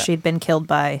for looking that up. She'd been killed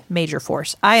by Major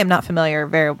Force. I am not familiar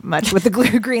very much with the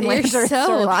Green Lantern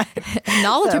storyline.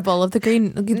 knowledgeable of the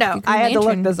Green. No, I had to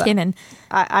look this up. Canon.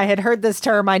 I had heard this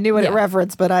term. I knew it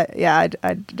referenced, but I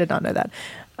did not know that.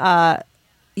 I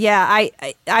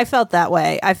felt that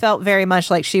way. I felt very much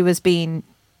like she was being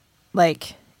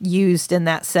like used in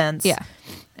that sense. Yeah.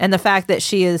 And the fact that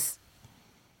she is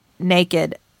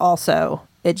naked also,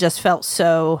 it just felt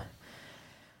so,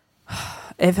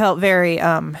 it felt very,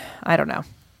 I don't know.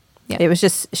 Yeah. It was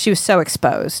just, she was so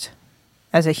exposed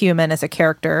as a human, as a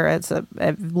character, as a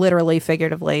literally,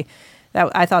 figuratively.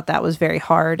 That I thought that was very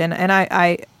hard. And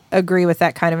I agree with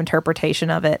that kind of interpretation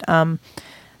of it.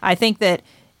 I think that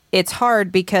it's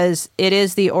hard because it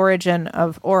is the origin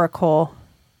of Oracle,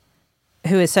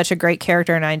 who is such a great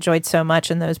character and I enjoyed so much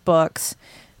in those books.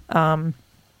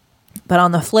 But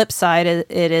on the flip side,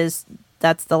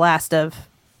 that's the last of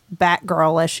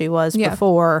Batgirl as she was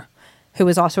before, who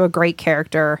was also a great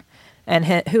character and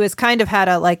who has kind of had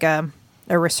a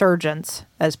resurgence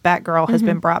as Batgirl has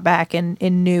been brought back in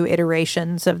new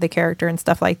iterations of the character and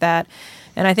stuff like that.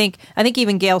 And I think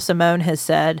even Gail Simone has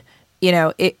said,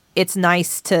 it's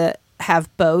nice to have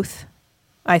both.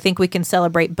 I think we can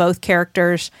celebrate both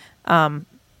characters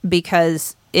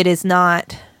because it is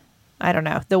not, I don't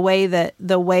know, the way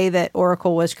that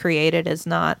Oracle was created is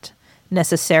not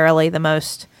necessarily the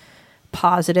most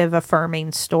positive,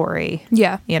 affirming story.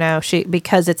 Yeah. You know,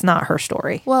 because it's not her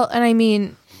story. Well, and I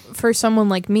mean, for someone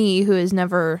like me who has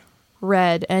never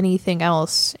read anything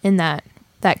else in that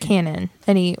canon,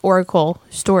 any Oracle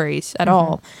stories at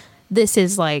all, this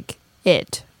is like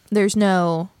it. There's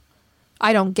no,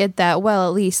 I don't get that. Well,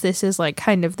 at least this is like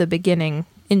kind of the beginning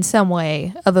in some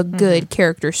way of a good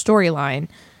character storyline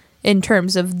in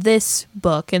terms of this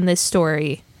book and this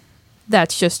story.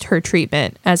 That's just her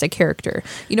treatment as a character.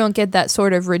 You don't get that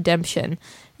sort of redemption.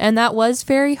 And that was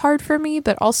very hard for me,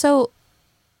 but also,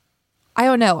 I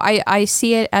don't know. I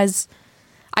see it as,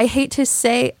 I hate to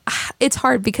say, it's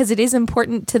hard because it is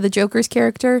important to the Joker's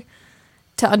character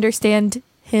to understand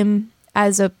him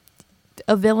as a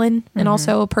villain and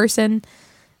also a person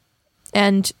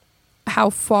and how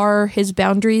far his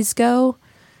boundaries go.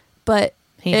 But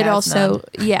it also,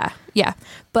 yeah.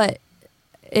 But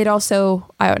it also,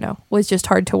 I don't know, was just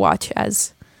hard to watch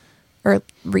or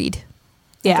read.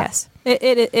 Yeah. I guess.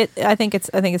 I think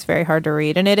it's very hard to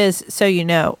read, and it is. So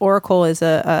Oracle is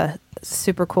a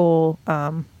super cool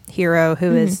hero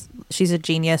who is, she's a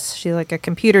genius. She's like a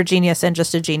computer genius and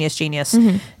just a genius,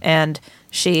 and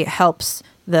she helps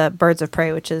the Birds of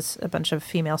Prey, which is a bunch of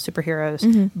female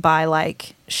superheroes, by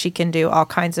like she can do all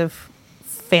kinds of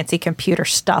fancy computer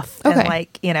stuff and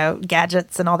like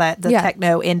gadgets and all that, the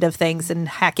techno end of things, and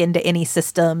hack into any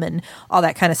system and all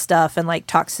that kind of stuff, and like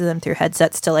talks to them through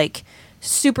headsets to like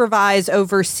supervise,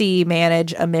 oversee,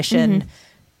 manage a mission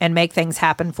and make things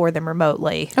happen for them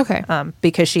remotely. Okay.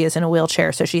 Because she is in a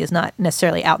wheelchair, so she is not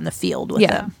necessarily out in the field with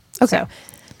them. Okay. So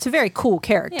it's a very cool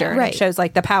character. Yeah, and right. It shows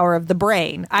like the power of the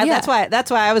brain. That's why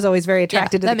I was always very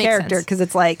attracted to the character, because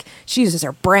it's like she uses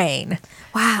her brain.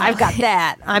 Wow. I've got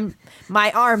that.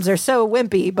 My arms are so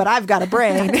wimpy, but I've got a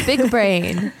brain. Big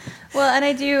brain. Well, and I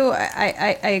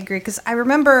agree, because I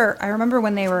remember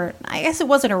when they were, I guess it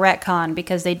wasn't a retcon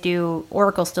because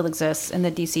Oracle still exists in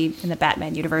the DC, in the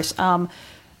Batman universe.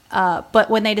 But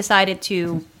when they decided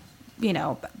to,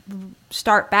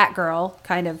 start Batgirl,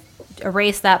 kind of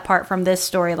erase that part from this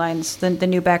storyline's, the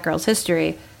new Batgirl's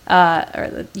history,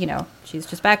 she's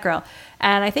just Batgirl.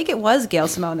 And I think it was Gail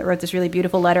Simone that wrote this really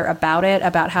beautiful letter about it,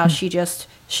 about how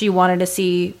she wanted to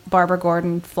see Barbara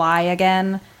Gordon fly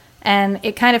again. And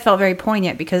it kind of felt very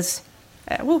poignant because,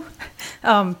 she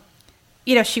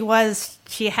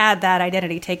had that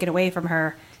identity taken away from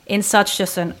her in such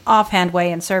just an offhand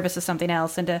way in service of something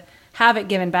else, and to have it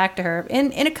given back to her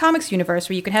in a comics universe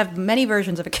where you can have many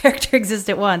versions of a character exist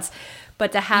at once,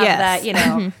 but to have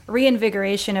that,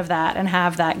 reinvigoration of that and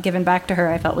have that given back to her,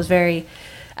 I felt was very,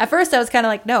 at first I was kind of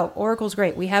like, no, Oracle's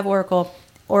great. We have Oracle.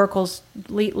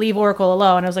 Leave Oracle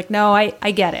alone. I was like, no,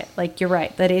 I get it. Like, you're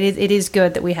right, that it is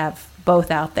good that we have both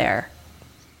out there.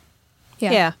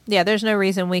 Yeah. There's no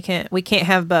reason we can't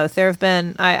have both. There have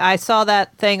been, I saw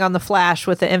that thing on the Flash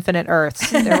with the Infinite Earths.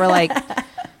 There were like,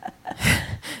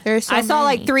 saw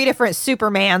like 3 different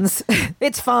Supermans.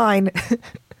 It's fine.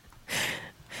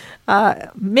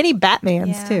 Many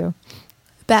Batmans too.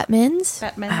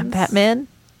 Batmans,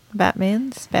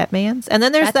 Batmans, and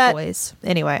then there's that. Boys.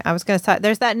 Anyway, I was going to say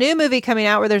there's that new movie coming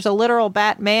out where there's a literal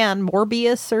Batman,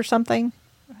 Morbius or something.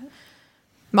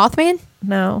 Mothman?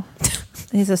 No,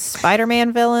 he's a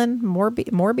Spider-Man villain.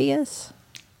 Morbius.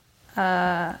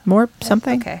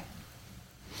 Something. Okay.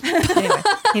 Anyway,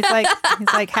 he's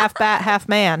like half bat, half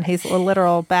man. He's a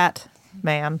literal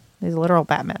Batman. He's a literal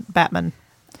Batman.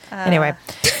 Anyway.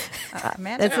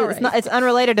 It's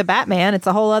unrelated to Batman. It's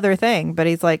a whole other thing, but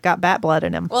he's like got bat blood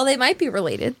in him. Well, they might be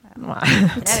related. No.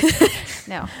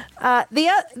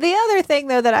 The other thing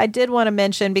though that I did want to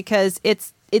mention, because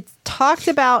it's talked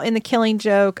about in The Killing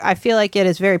Joke. I feel like it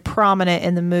is very prominent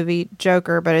in the movie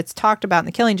Joker, but it's talked about in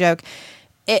The Killing Joke.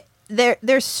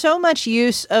 There's so much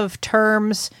use of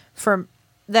terms from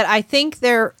that I think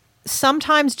they're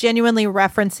sometimes genuinely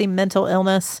referencing mental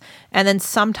illness, and then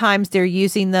sometimes they're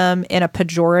using them in a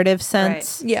pejorative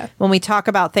sense. Right. Yeah. When we talk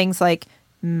about things like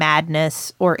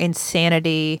madness or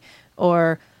insanity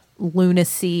or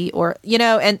lunacy, or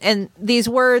and these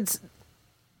words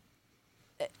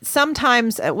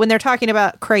sometimes when they're talking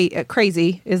about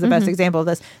crazy is the best example of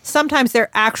this. Sometimes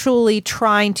they're actually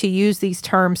trying to use these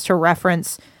terms to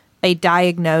reference a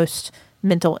diagnosed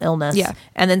mental illness. Yeah.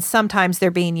 And then sometimes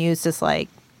they're being used as like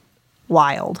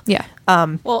wild. Yeah.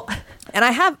 Well,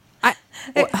 and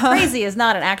crazy is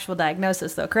not an actual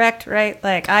diagnosis, though, correct? Right?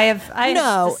 Like I have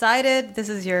decided this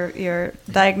is your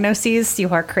diagnoses. You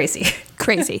are crazy.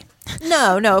 Crazy.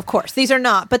 No, of course these are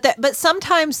not. But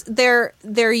sometimes they're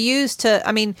used to.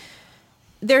 I mean,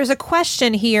 there's a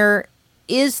question here: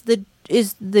 is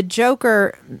the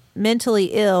Joker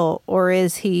mentally ill, or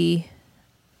is he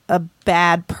a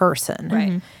bad person?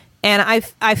 Right. And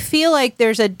I feel like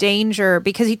there's a danger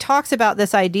because he talks about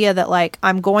this idea that like,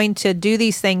 I'm going to do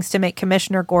these things to make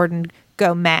Commissioner Gordon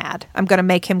go mad. I'm going to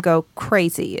make him go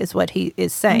crazy is what he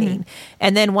is saying.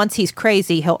 And then once he's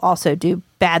crazy, he'll also do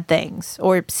bad things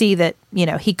or see that, you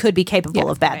know, he could be capable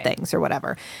of bad things or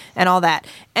whatever and all that.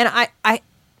 And I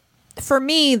for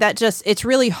me, that just, it's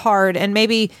really hard. And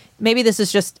maybe this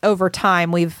is just over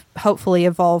time, we've hopefully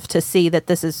evolved to see that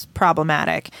this is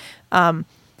problematic.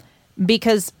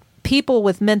 Because people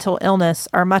with mental illness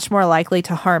are much more likely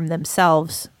to harm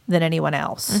themselves than anyone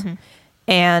else.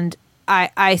 And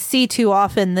I see too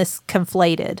often this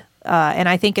conflated. And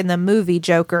I think in the movie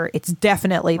Joker, it's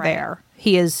definitely there.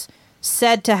 He is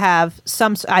said to have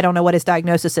some, I don't know what his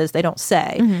diagnosis is, they don't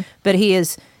say, but he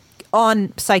is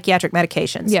on psychiatric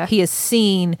medications. Yeah. He has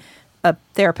seen a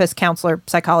therapist, counselor,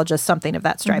 psychologist, something of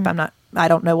that stripe. I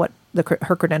don't know what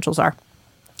her credentials are.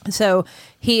 So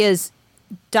he is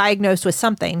diagnosed with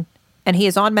something and he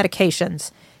is on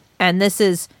medications, and this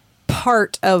is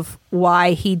part of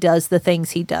why he does the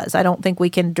things he does. I don't think we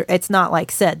can, it's not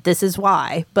like said this is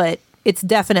why, but it's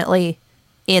definitely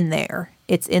in there.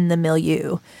 It's in the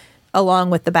milieu along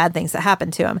with the bad things that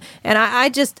happen to him. And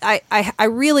I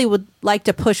really would like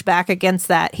to push back against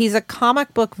that. He's a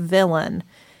comic book villain.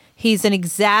 He's an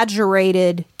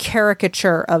exaggerated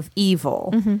caricature of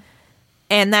evil.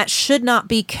 And that should not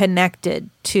be connected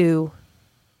to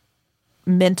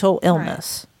mental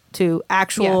illness, to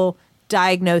actual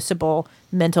diagnosable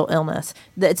mental illness.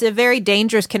 It's a very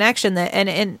dangerous connection that,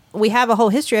 and we have a whole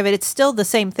history of it. It's still the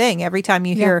same thing. Every time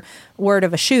you hear word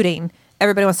of a shooting,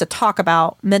 everybody wants to talk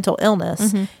about mental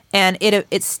illness, and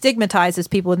it stigmatizes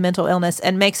people with mental illness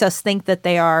and makes us think that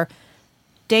they are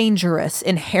dangerous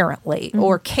inherently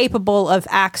or capable of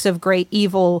acts of great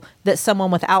evil that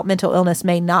someone without mental illness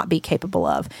may not be capable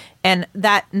of. And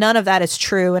that none of that is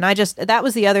true. And that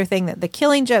was the other thing that the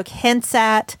Killing Joke hints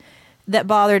at that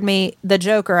bothered me. The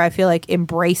Joker, I feel like,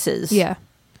 embraces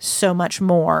so much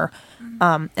more.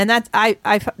 And that's,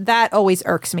 that always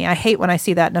irks me. I hate when I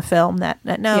see that in a film that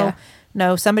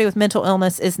no, somebody with mental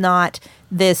illness is not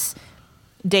this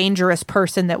dangerous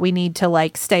person that we need to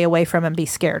like stay away from and be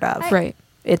scared of. Right.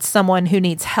 It's someone who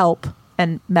needs help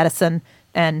and medicine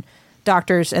and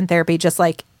doctors and therapy, just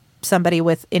like somebody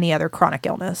with any other chronic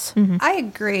illness. I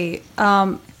agree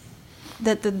that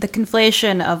the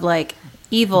conflation of like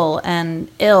evil and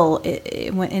ill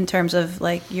in terms of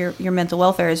like your mental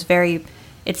welfare is very,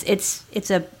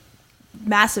 it's a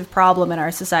massive problem in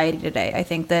our society today. I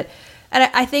think that. And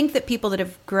I think that people that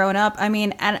have grown up, I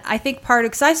mean, and I think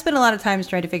because I spent a lot of time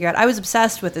trying to figure out, I was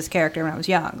obsessed with this character when I was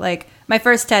young. Like, my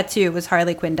first tattoo was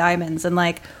Harley Quinn Diamonds. And,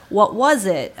 like, what was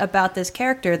it about this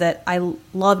character that I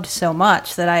loved so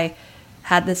much that I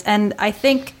had this? And I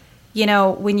think, you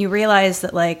know, when you realize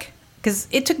that, like, because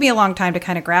it took me a long time to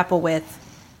kind of grapple with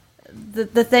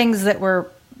the things that were,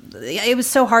 it was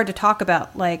so hard to talk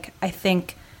about. Like, I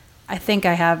think I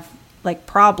have, like,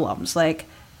 problems. Like,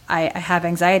 I have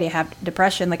anxiety, I have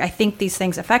depression. Like, I think these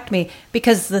things affect me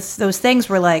because those things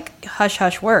were like hush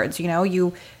hush words, you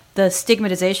know, the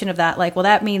stigmatization of that, like, well,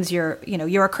 that means you're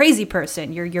a crazy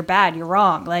person. You're bad. You're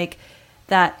wrong. Like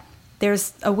that,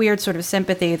 there's a weird sort of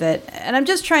sympathy that, and I'm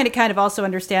just trying to kind of also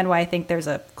understand why I think there's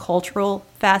a cultural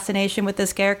fascination with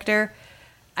this character.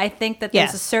 I think that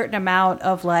there's a certain amount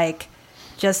of like,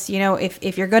 just, you know,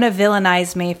 if you're going to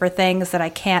villainize me for things that I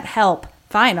can't help,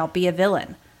 fine, I'll be a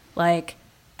villain. Like,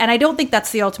 and I don't think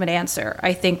that's the ultimate answer.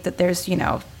 I think that there's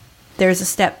a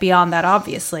step beyond that,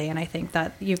 obviously. And I think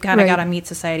that you've kind of got to meet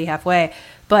society halfway.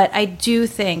 But I do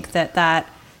think that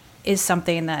is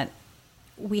something that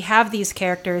we have these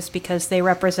characters because they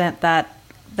represent that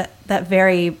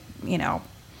very, you know,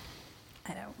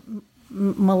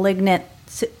 malignant,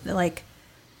 like,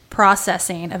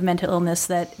 processing of mental illness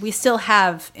that we still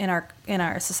have in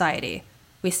our society.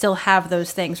 We still have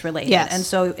those things related. Yes. And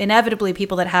so inevitably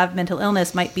people that have mental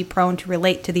illness might be prone to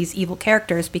relate to these evil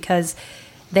characters because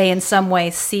they in some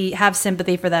way have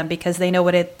sympathy for them because they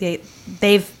know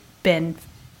they've been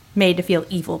made to feel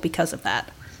evil because of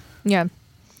that. Yeah.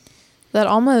 That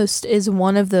almost is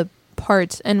one of the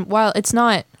parts. And while it's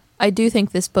not, I do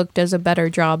think this book does a better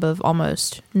job of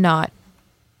almost not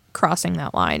crossing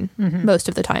that line most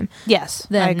of the time. Yes,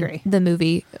 I agree. The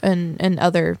movie and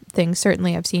other things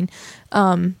certainly I've seen.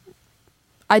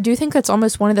 I do think that's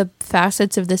almost one of the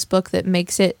facets of this book that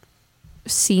makes it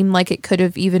seem like it could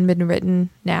have even been written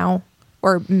now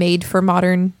or made for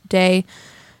modern day,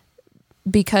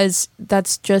 because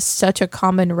that's just such a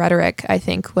common rhetoric, I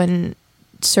think, when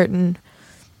certain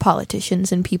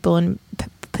politicians and people in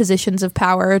positions of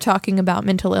power are talking about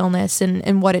mental illness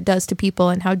and what it does to people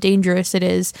and how dangerous it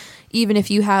is, even if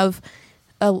you have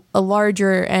a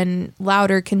larger and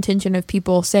louder contingent of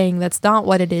people saying that's not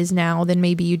what it is now than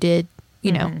maybe you did,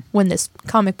 you know, when this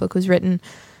comic book was written.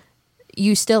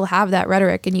 You still have that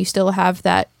rhetoric and you still have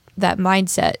that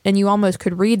mindset, and you almost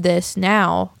could read this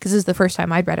now, because this is the first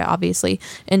time I'd read it, obviously,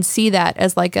 and see that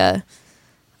as like I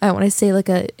don't want to say like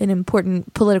an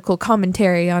important political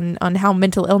commentary on how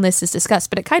mental illness is discussed,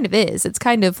 but it kind of is. It's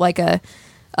kind of like a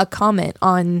comment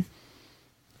on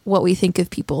what we think of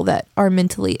people that are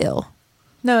mentally ill.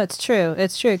 No, it's true.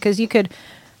 It's true, because you could,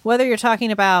 whether you're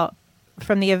talking about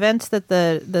from the events that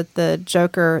the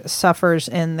Joker suffers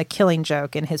in The Killing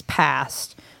Joke in his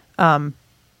past,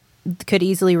 could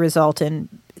easily result in,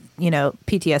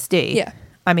 PTSD. Yeah.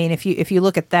 I mean, if you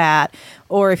look at that,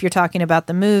 or if you're talking about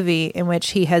the movie in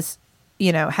which he has,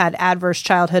 had adverse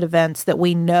childhood events that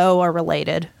we know are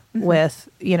related with,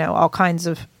 all kinds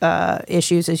of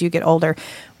issues as you get older,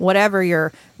 whatever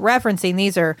you're referencing,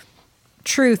 these are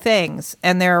true things,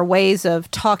 and there are ways of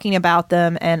talking about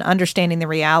them and understanding the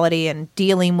reality and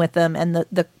dealing with them, and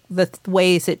the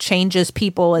ways it changes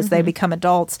people as they become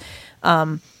adults,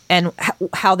 and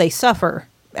how they suffer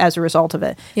as a result of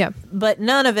it. Yeah. But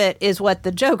none of it is what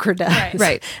the Joker does.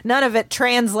 Right. None of it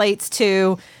translates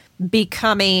to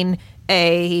becoming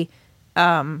an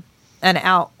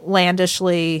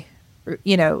outlandishly,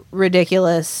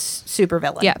 ridiculous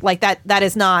supervillain. Yeah. Like that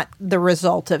is not the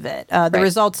result of it. The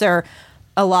results are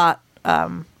a lot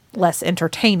less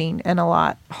entertaining and a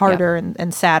lot harder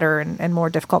and sadder and more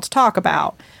difficult to talk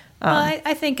about. Well,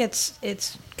 I think it's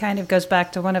kind of goes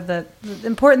back to one of the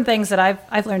important things that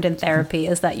I've learned in therapy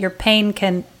is that your pain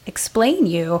can explain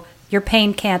you. Your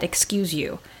pain can't excuse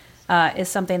you. Is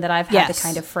something that I've had to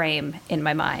kind of frame in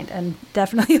my mind, and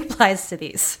definitely applies to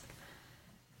these.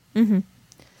 Mm-hmm.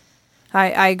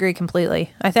 I agree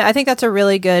completely. I think that's a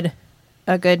really good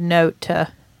note to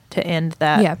end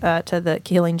that to The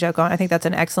Killing Joke on. I think that's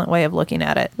an excellent way of looking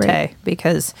at it, Tay,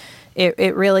 because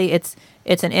it really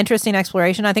it's an interesting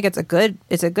exploration. I think it's a good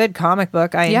comic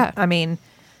book. I mean,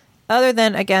 other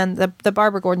than, again, the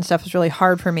Barbara Gordon stuff is really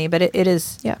hard for me, but it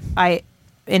is. Yeah. I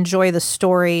enjoy the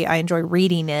story. I enjoy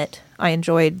reading it. I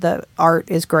enjoyed the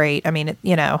art is great. I mean,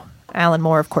 Alan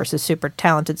Moore, of course, is super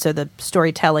talented. So the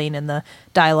storytelling and the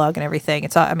dialogue and everything.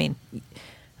 It's. I mean,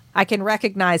 I can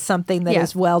recognize something that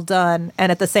is well done,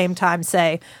 and at the same time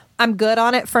say, I'm good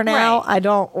on it for now. Right. I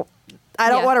don't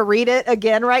want to read it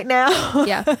again right now.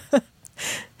 Yeah.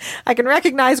 I can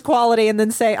recognize quality and then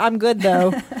say, I'm good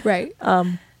though. Right.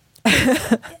 And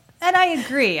I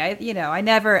agree. I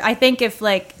think if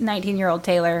like 19-year-old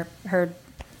Taylor heard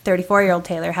 34-year-old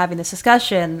Taylor having this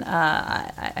discussion,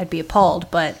 I'd be appalled.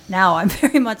 But now I'm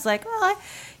very much like, well,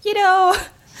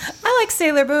 I like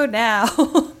Sailor Moon now.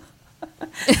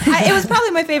 It was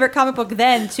probably my favorite comic book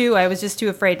then too. I was just too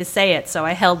afraid to say it, so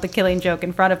I held The Killing Joke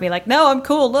in front of me like, no, I'm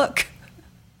cool, look.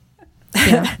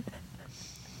 Yeah.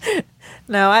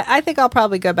 No, I think I'll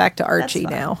probably go back to Archie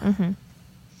now. Mm-hmm.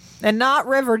 And not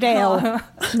Riverdale.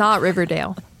 Not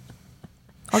Riverdale.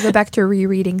 I'll go back to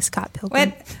rereading Scott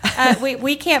Pilgrim.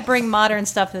 We can't bring modern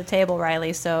stuff to the table,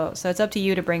 Riley, so it's up to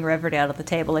you to bring Riverdale to the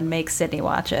table and make Sydney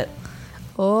watch it.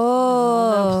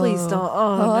 Oh. No, please don't.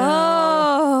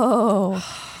 Oh, no.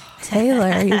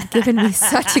 Taylor, you've given me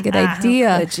such a good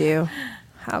idea. How could you?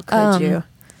 How could you?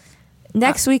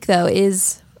 Next week, though,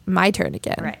 is my turn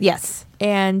again. Right. Yes.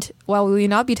 And while we will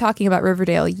not be talking about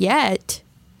Riverdale yet,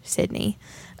 Sydney,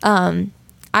 I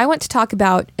want to talk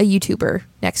about a YouTuber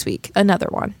next week, another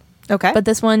one. Okay. But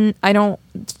this one,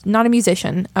 not a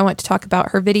musician. I want to talk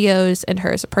about her videos and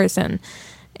her as a person.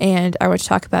 And I want to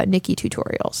talk about Nikki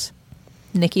Tutorials.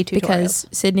 Nikki Tutorials. Because,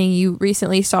 Sydney, you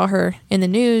recently saw her in the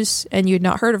news and you had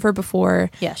not heard of her before.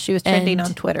 Yeah, she was trending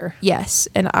on Twitter. Yes.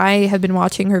 And I have been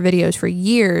watching her videos for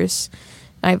years.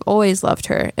 I've always loved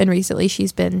her. And recently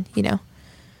she's been,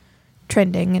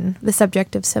 trending and the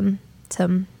subject of some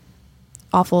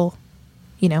awful,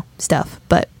 stuff.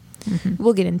 But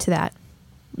we'll get into that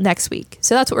next week.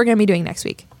 So that's what we're going to be doing next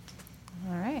week.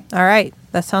 All right.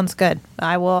 That sounds good.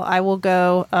 I will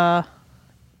go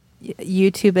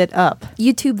YouTube it up.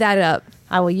 YouTube that up.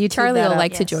 I will YouTube Charlie that will up.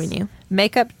 like to join you.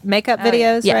 Makeup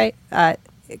videos, yeah. right?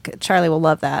 Charlie will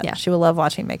love that. Yeah. She will love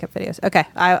watching makeup videos. Okay.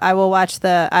 I will watch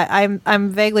I'm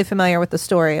vaguely familiar with the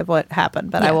story of what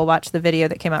happened, but I will watch the video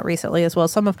that came out recently as well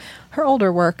as some of her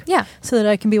older work. Yeah. So that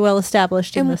I can be well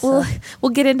established in And this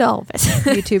we'll get into all of it.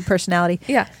 YouTube personality.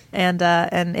 Yeah. And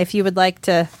if you would like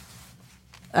to,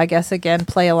 I guess, again,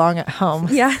 play along at home.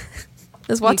 Yeah.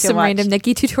 Just watch some random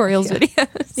Nikki Tutorials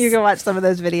videos. You can watch some of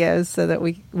those videos so that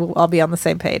we'll all be on the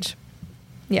same page.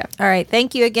 Yeah. All right.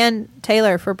 Thank you again,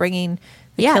 Taylor, for bringing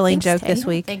The Killing Joke Tay. this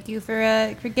week. Thank you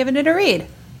for giving it a read.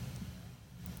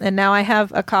 And now I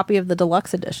have a copy of the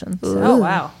deluxe edition. So, Oh,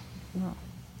 wow.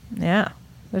 yeah.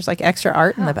 There's like extra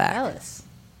art in the back. Jealous.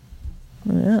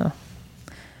 Yeah.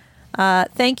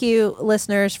 Thank you,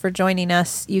 listeners, for joining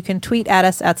us. You can tweet at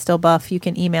us at StillBuff. You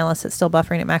can email us at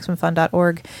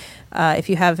stillbuffering@maximumfun.org. If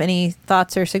you have any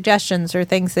thoughts or suggestions or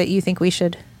things that you think we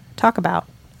should talk about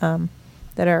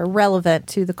that are relevant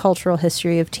to the cultural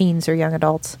history of teens or young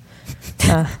adults.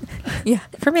 Yeah.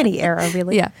 From any era,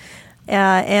 really. Yeah.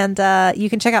 And you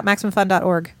can check out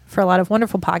MaximumFun.org for a lot of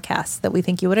wonderful podcasts that we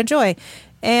think you would enjoy.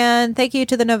 And thank you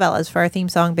to the Novellas for our theme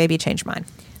song, Baby Change Mine.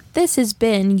 This has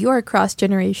been your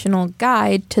cross-generational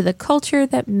guide to the culture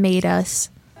that made us.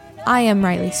 I am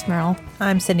Riley Smurl.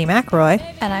 I'm Sydney McRoy.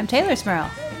 And I'm Taylor Smurl.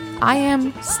 I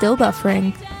am still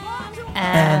buffering.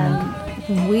 And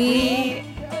We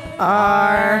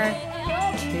are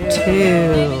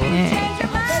two.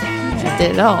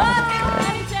 Did it all.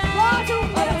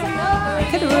 I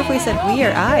could have if we said we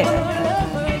or I.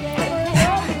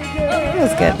 It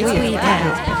was good. It's we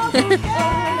and.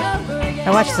 I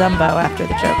watched Zumbo after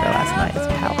the Joker last night. It's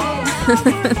powerful.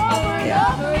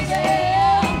 Yeah.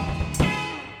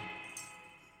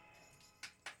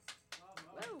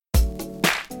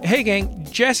 Hey gang,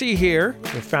 Jesse here,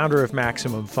 the founder of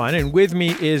Maximum Fun, and with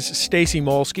me is Stacy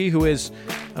Molsky, who is,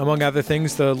 among other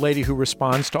things, the lady who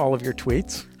responds to all of your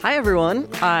tweets. Hi, everyone.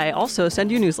 I also send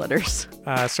you newsletters.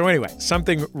 So anyway,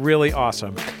 something really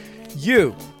awesome.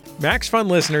 You, Max Fun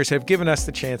listeners, have given us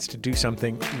the chance to do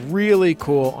something really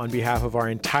cool on behalf of our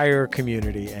entire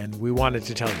community, and we wanted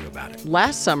to tell you about it.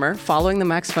 Last summer, following the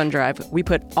Max Fun Drive, we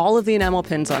put all of the enamel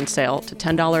pins on sale to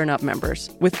 $10 and up members,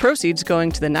 with proceeds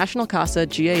going to the National Casa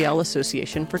GAL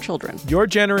Association for Children. Your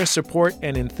generous support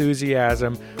and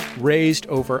enthusiasm raised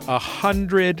over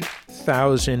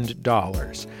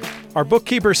 $100,000. Our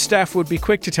bookkeeper, Steph, would be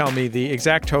quick to tell me the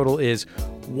exact total is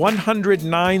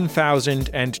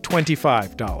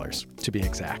 $109,025, to be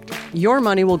exact. Your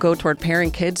money will go toward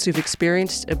pairing kids who've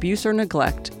experienced abuse or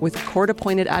neglect with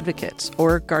court-appointed advocates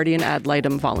or guardian ad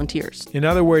litem volunteers. In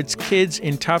other words, kids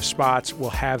in tough spots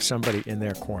will have somebody in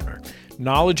their corner.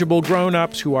 Knowledgeable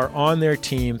grown-ups who are on their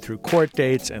team through court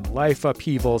dates and life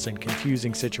upheavals and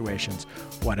confusing situations,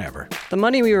 whatever. The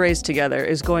money we raise together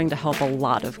is going to help a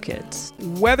lot of kids.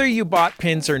 Whether you bought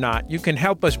pins or not, you can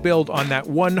help us build on that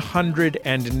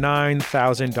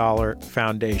 $109,000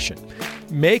 foundation.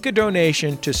 Make a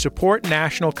donation to support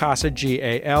National Casa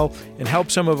GAL and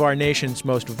help some of our nation's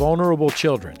most vulnerable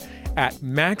children at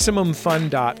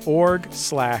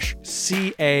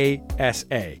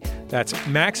MaximumFun.org/CASA. That's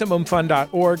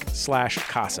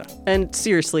MaximumFun.org/CASA. And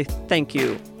seriously, thank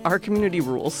you. Our community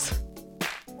rules.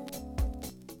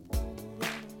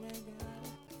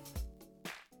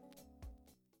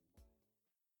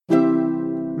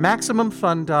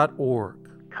 MaximumFun.org.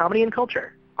 Comedy and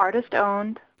culture. Artist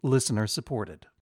owned. Listener supported.